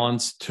opportunities, with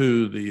talents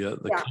to the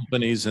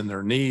companies and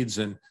their needs,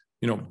 and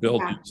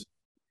build these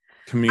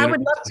communities? I would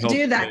love to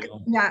do that.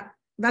 Yeah,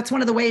 that's one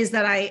of the ways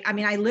that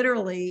I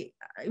literally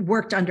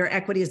worked under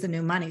Equity is the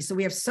New Money. So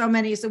we have so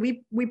many. So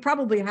we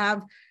probably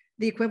have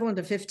the equivalent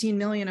of 15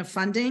 million of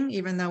funding,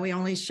 even though we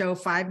only show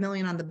 5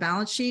 million on the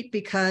balance sheet,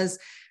 because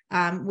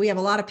we have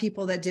a lot of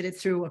people that did it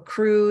through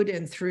accrued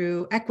and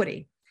through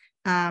equity.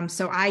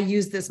 So I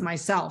use this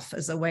myself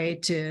as a way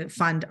to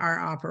fund our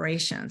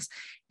operations.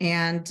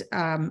 And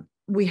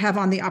we have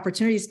on the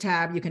opportunities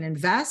tab, you can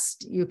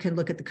invest, you can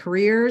look at the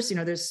careers,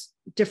 there's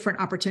different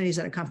opportunities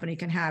that a company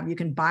can have. You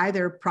can buy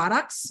their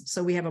products.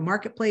 So we have a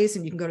marketplace,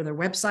 and you can go to their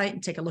website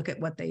and take a look at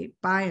what they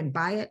buy and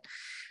buy it.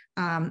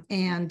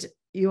 And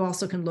you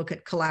also can look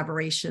at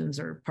collaborations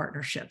or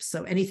partnerships.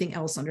 So anything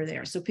else under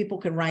there. So people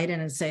can write in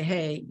and say,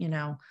 hey,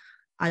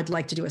 I'd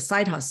like to do a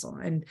side hustle.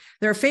 And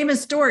there are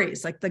famous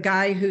stories, like the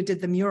guy who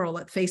did the mural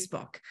at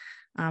Facebook,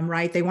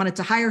 right? They wanted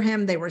to hire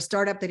him. They were a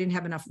startup. They didn't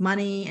have enough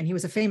money. And he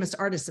was a famous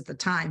artist at the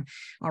time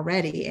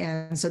already.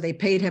 And so they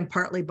paid him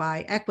partly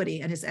by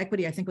equity. And his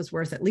equity, I think, was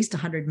worth at least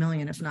 100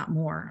 million, if not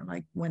more,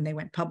 like when they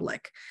went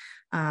public.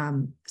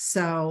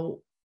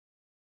 So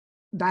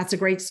that's a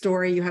great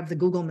story. You have the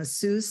Google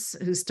masseuse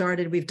who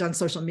started, we've done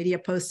social media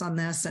posts on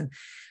this.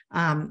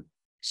 And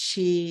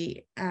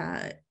she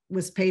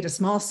was paid a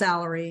small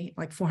salary,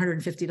 like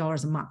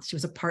 $450 a month. She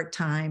was a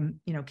part-time,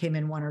 came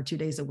in 1 or 2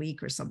 days a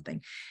week or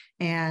something.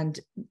 And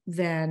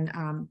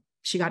then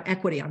she got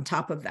equity on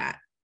top of that.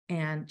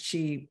 And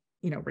she,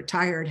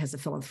 retired, has a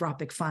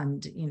philanthropic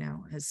fund,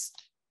 has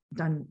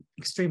done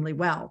extremely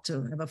well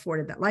to have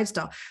afforded that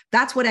lifestyle.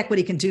 That's what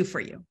equity can do for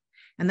you.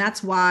 And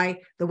that's why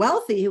the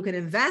wealthy who can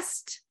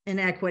invest in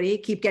equity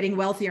keep getting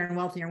wealthier and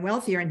wealthier and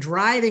wealthier and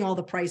driving all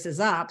the prices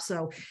up.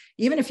 So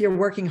even if you're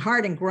working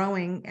hard and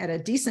growing at a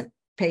decent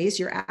pace,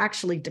 you're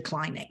actually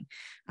declining.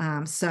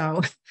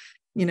 So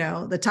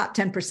the top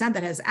 10%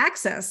 that has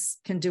access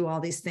can do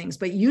all these things,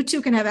 but you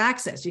too can have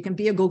access. You can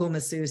be a Google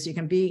masseuse. You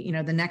can be,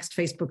 the next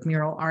Facebook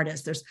mural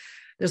artist.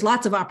 There's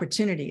lots of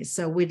opportunities.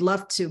 So we'd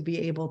love to be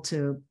able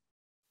to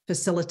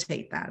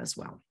facilitate that as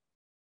well.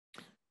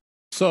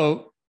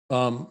 So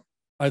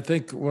I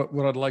think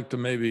what I'd like to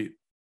maybe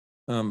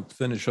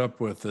finish up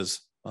with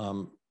is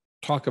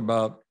talk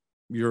about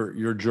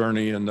your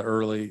journey in the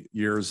early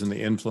years and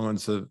the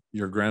influence of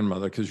your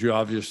grandmother, because you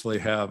obviously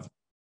have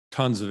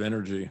tons of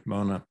energy,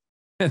 Mona.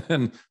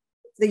 And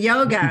the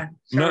yoga.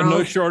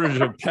 No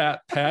shortage of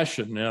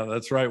passion. Yeah,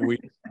 that's right.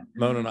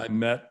 Mona and I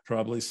met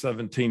probably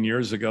 17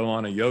 years ago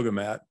on a yoga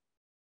mat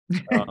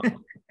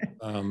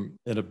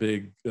at a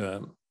big.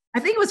 I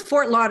think it was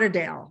Fort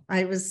Lauderdale.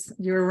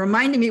 You were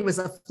reminding me it was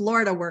a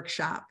Florida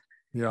workshop.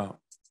 Yeah.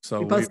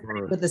 So we both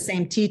were with the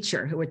same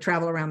teacher who would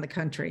travel around the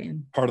country.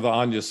 And part of the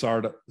Anya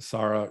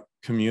Sara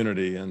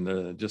community,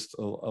 and just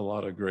a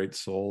lot of great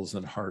souls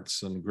and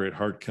hearts and great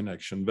heart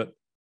connection. But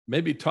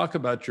maybe talk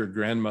about your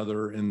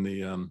grandmother and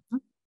the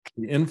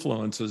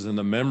influences and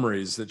the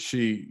memories that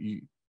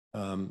she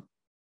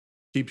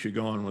keeps you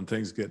going when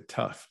things get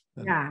tough.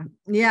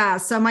 Yeah.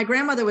 So my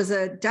grandmother was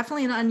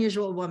definitely an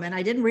unusual woman.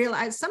 I didn't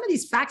realize some of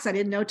these facts I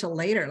didn't know till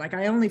later. Like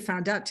I only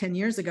found out 10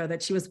 years ago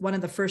that she was one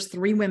of the first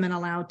 3 women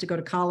allowed to go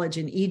to college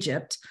in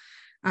Egypt.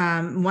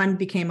 One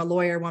became a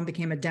lawyer, one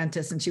became a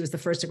dentist, and she was the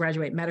first to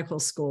graduate medical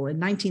school in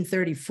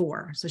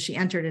 1934. So she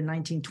entered in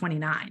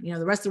 1929.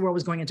 The rest of the world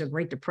was going into a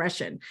Great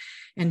Depression.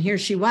 And here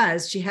she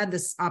was. She had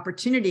this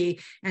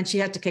opportunity and she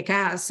had to kick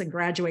ass and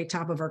graduate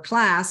top of her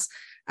class.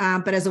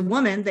 But as a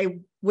woman, they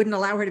wouldn't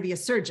allow her to be a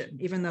surgeon,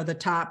 even though the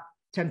top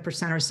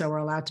 10% or so were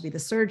allowed to be the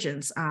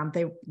surgeons.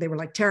 They were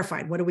like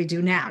terrified. What do we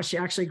do now? She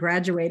actually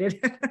graduated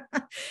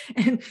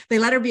and they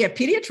let her be a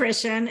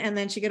pediatrician, and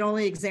then she could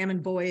only examine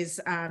boys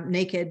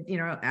naked,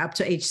 up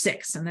to age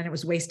 6. And then it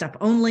was waist up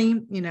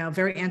only,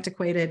 very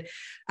antiquated.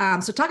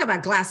 So talk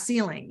about glass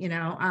ceiling,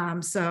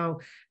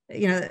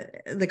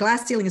 the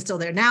glass ceiling is still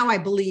there. Now, I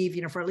believe,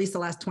 for at least the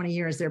last 20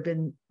 years, there have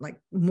been like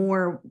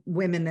more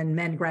women than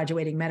men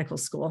graduating medical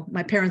school.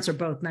 My parents are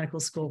both medical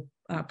school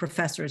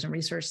professors and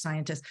research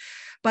scientists,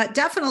 but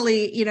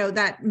definitely,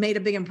 that made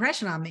a big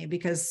impression on me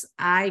because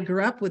I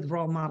grew up with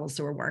role models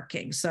who were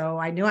working. So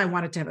I knew I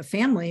wanted to have a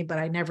family, but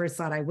I never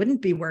thought I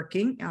wouldn't be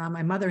working.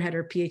 My mother had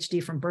her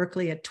PhD from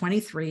Berkeley at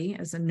 23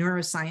 as a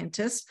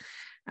neuroscientist,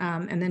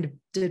 and then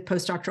did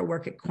postdoctoral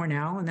work at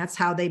Cornell. And that's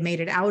how they made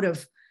it out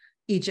of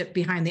Egypt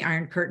behind the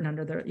Iron Curtain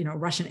under the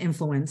Russian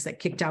influence that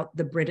kicked out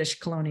the British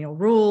colonial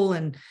rule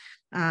and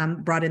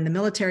brought in the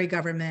military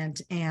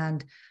government.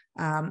 And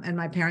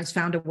my parents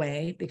found a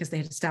way because they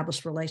had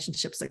established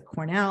relationships at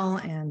Cornell,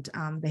 and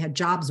they had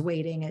jobs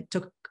waiting. It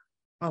took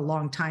a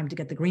long time to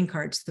get the green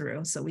cards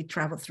through. So we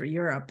traveled through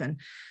Europe,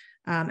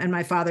 and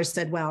my father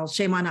said, well,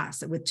 shame on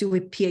us with 2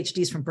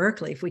 PhDs from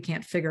Berkeley if we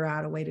can't figure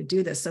out a way to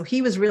do this. So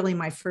he was really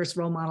my first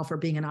role model for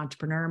being an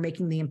entrepreneur,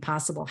 making the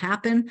impossible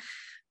happen.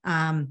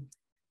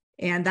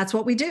 And that's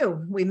what we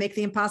do. We make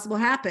the impossible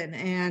happen.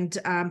 And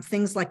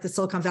things like the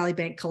Silicon Valley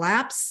Bank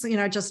collapse,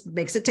 just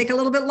makes it take a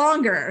little bit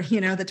longer.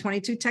 The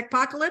 22 tech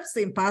apocalypse,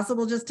 the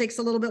impossible just takes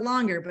a little bit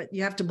longer, but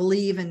you have to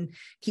believe and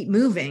keep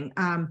moving.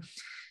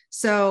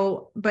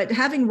 But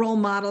having role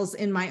models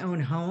in my own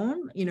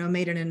home,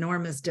 made an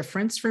enormous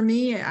difference for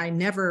me. I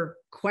never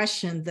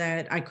questioned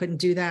that I couldn't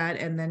do that.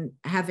 And then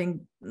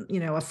having,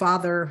 a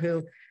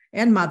father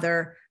and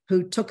mother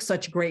who took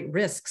such great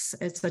risks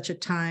at such a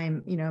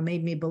time,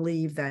 made me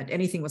believe that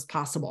anything was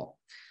possible.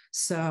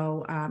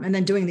 So, and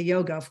then doing the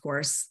yoga, of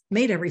course,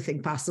 made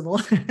everything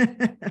possible.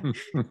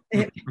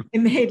 it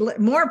made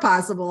more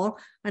possible.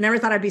 I never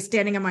thought I'd be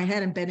standing on my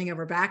head and bending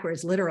over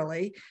backwards,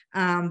 literally.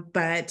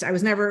 But I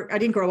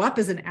didn't grow up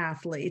as an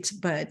athlete,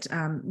 but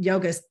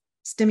yoga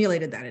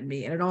stimulated that in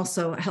me. And it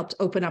also helped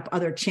open up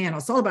other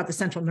channels. It's all about the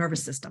central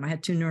nervous system. I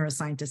had 2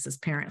 neuroscientists as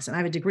parents, and I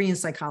have a degree in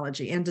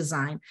psychology and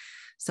design.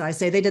 So I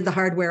say they did the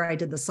hardware, I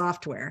did the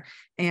software.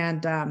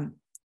 And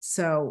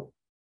so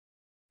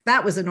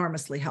that was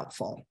enormously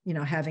helpful,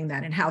 having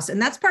that in-house. And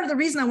that's part of the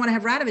reason I want to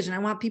have Radavision. I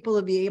want people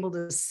to be able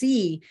to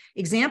see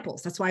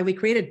examples. That's why we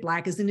created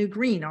Black is the New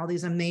Green. All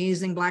these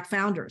amazing Black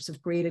founders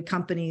have created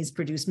companies,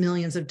 produced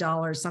millions of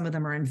dollars. Some of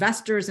them are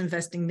investors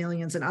investing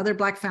millions in other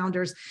Black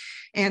founders.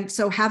 And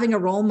so having a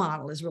role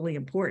model is really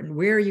important.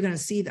 Where are you going to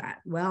see that?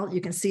 Well,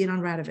 you can see it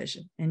on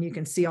Radavision, and you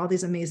can see all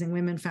these amazing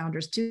women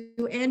founders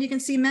too. And you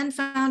can see men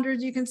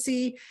founders. You can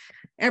see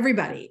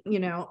everybody,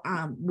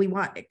 we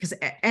want, because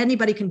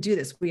anybody can do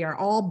this. We are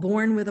all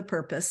born with a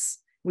purpose.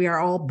 We are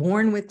all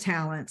born with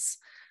talents.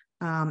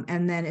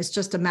 And then it's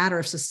just a matter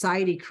of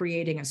society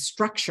creating a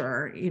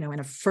structure, in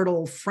a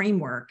fertile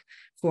framework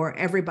for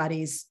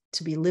everybody's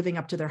to be living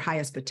up to their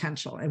highest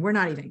potential. And we're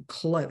not even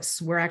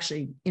close. We're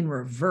actually in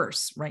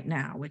reverse right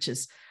now, which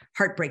is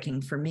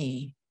heartbreaking for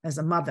me as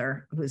a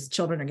mother whose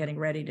children are getting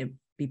ready to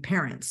be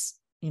parents,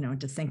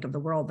 and to think of the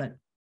world that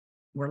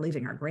we're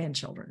leaving our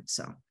grandchildren.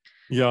 So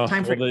yeah,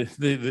 there's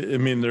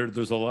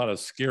a lot of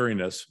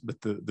scariness, but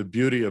the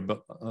beauty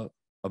about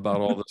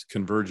all this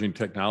converging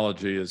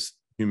technology is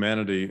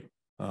humanity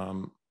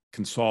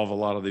can solve a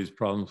lot of these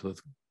problems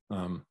with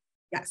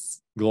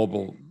yes,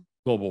 global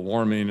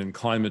warming and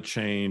climate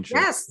change,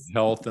 yes, and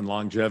health and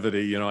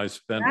longevity. I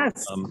spent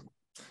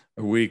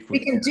a week. We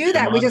can do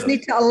that. We just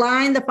need to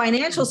align the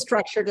financial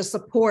structure to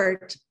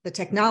support the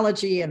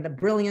technology and the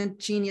brilliant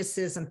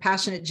geniuses and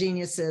passionate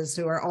geniuses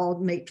who are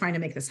all trying to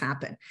make this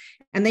happen.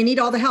 And they need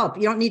all the help.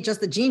 You don't need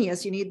just the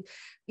genius. You need,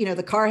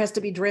 the car has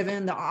to be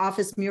driven, the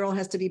office mural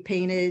has to be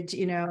painted,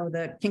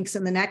 the kinks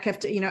in the neck have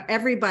to,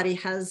 everybody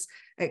has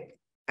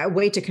a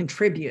way to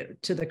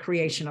contribute to the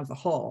creation of the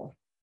whole.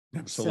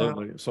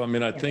 Absolutely. So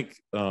I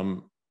think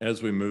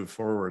as we move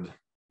forward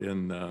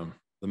in the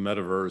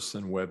metaverse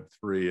and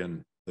Web3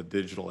 and the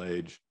digital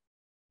age,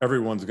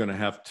 everyone's going to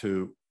have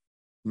to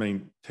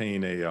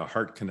maintain a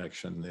heart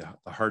connection,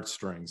 the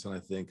heartstrings. And I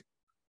think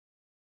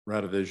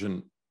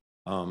Radavision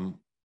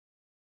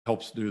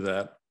helps do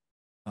that.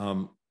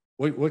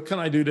 What can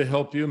I do to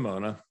help you,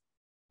 Mona?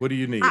 What do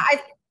you need?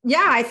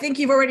 I think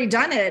you've already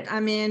done it.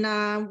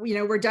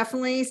 We're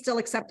definitely still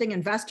accepting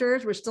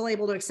investors. We're still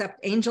able to accept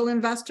angel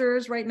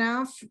investors right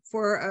now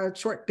for a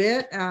short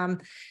bit,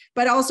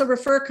 but also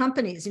refer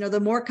companies. The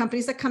more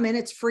companies that come in,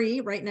 it's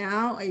free right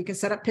now. You can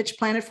set up Pitch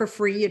Planet for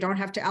free. You don't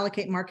have to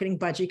allocate marketing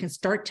budget. You can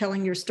start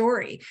telling your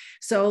story.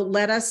 So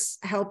let us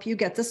help you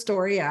get the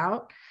story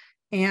out,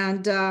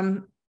 and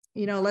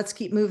let's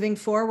keep moving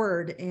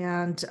forward.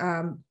 And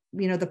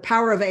the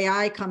power of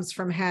AI comes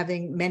from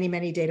having many,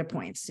 many data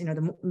points.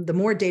 The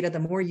more data, the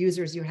more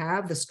users you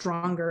have, the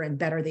stronger and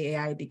better the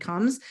AI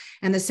becomes.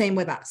 And the same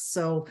with us.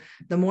 So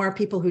the more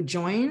people who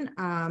join,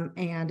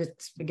 and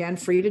it's, again,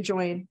 free to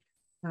join,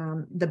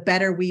 the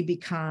better we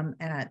become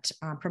at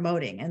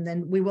promoting. And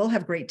then we will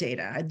have great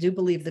data. I do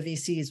believe the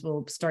VCs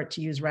will start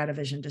to use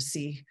Radavision to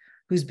see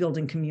who's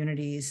building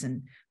communities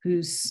and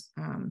who's,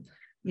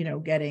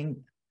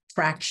 getting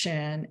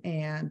traction.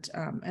 And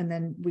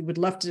then we would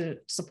love to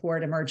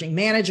support emerging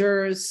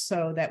managers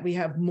so that we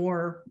have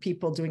more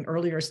people doing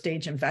earlier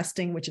stage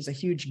investing, which is a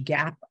huge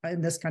gap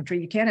in this country.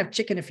 You can't have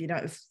chicken if you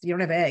don't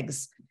have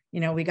eggs.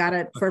 We got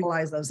to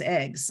fertilize those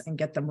eggs and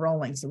get them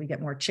rolling so we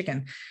get more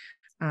chicken.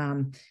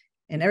 And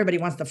everybody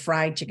wants the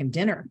fried chicken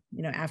dinner,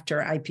 after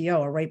IPO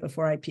or right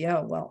before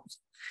IPO. Well,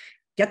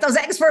 get those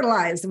eggs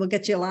fertilized and we'll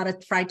get you a lot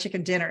of fried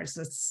chicken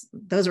dinners.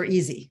 Those are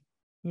easy.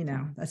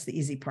 That's the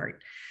easy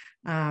part.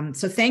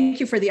 So thank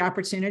you for the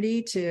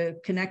opportunity to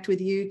connect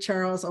with you,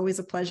 Charles. Always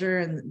a pleasure,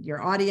 and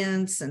your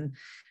audience. And,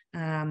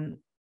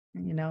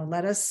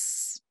 let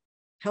us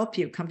help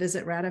you. Come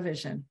visit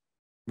Radavision.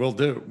 Will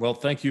do. Well,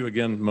 thank you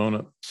again,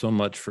 Mona, so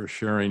much for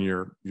sharing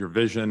your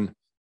vision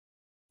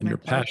and your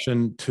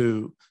passion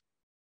to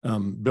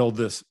build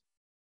this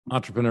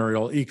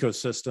entrepreneurial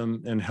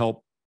ecosystem and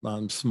help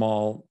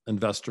small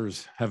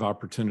investors have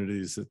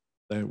opportunities that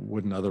they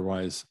wouldn't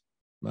otherwise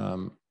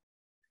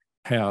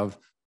have.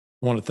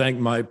 I want to thank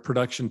my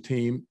production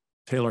team,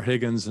 Taylor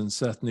Higgins and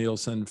Seth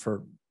Nielsen,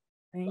 for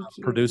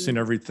producing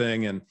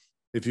everything. And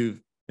if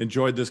you've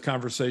enjoyed this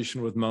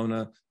conversation with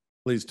Mona,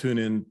 please tune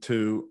in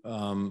to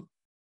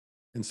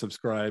and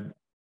subscribe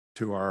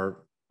to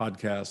our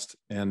podcast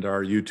and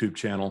our YouTube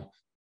channel.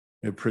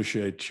 I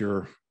appreciate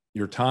your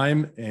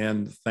time,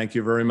 and thank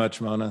you very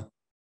much, Mona.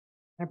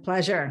 My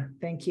pleasure.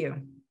 Thank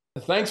you.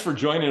 Thanks for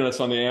joining us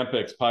on the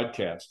Ampex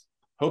podcast.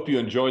 Hope you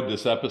enjoyed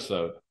this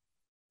episode.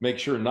 Make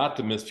sure not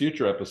to miss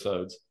future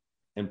episodes,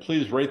 and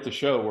please rate the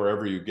show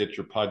wherever you get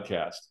your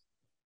podcast.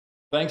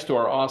 Thanks to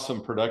our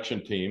awesome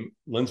production team,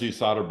 Lindsay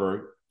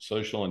Soderberg,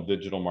 social and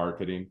digital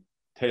marketing,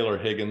 Taylor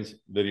Higgins,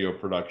 video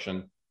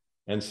production,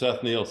 and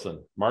Seth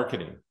Nielsen,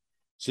 marketing.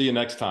 See you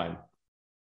next time.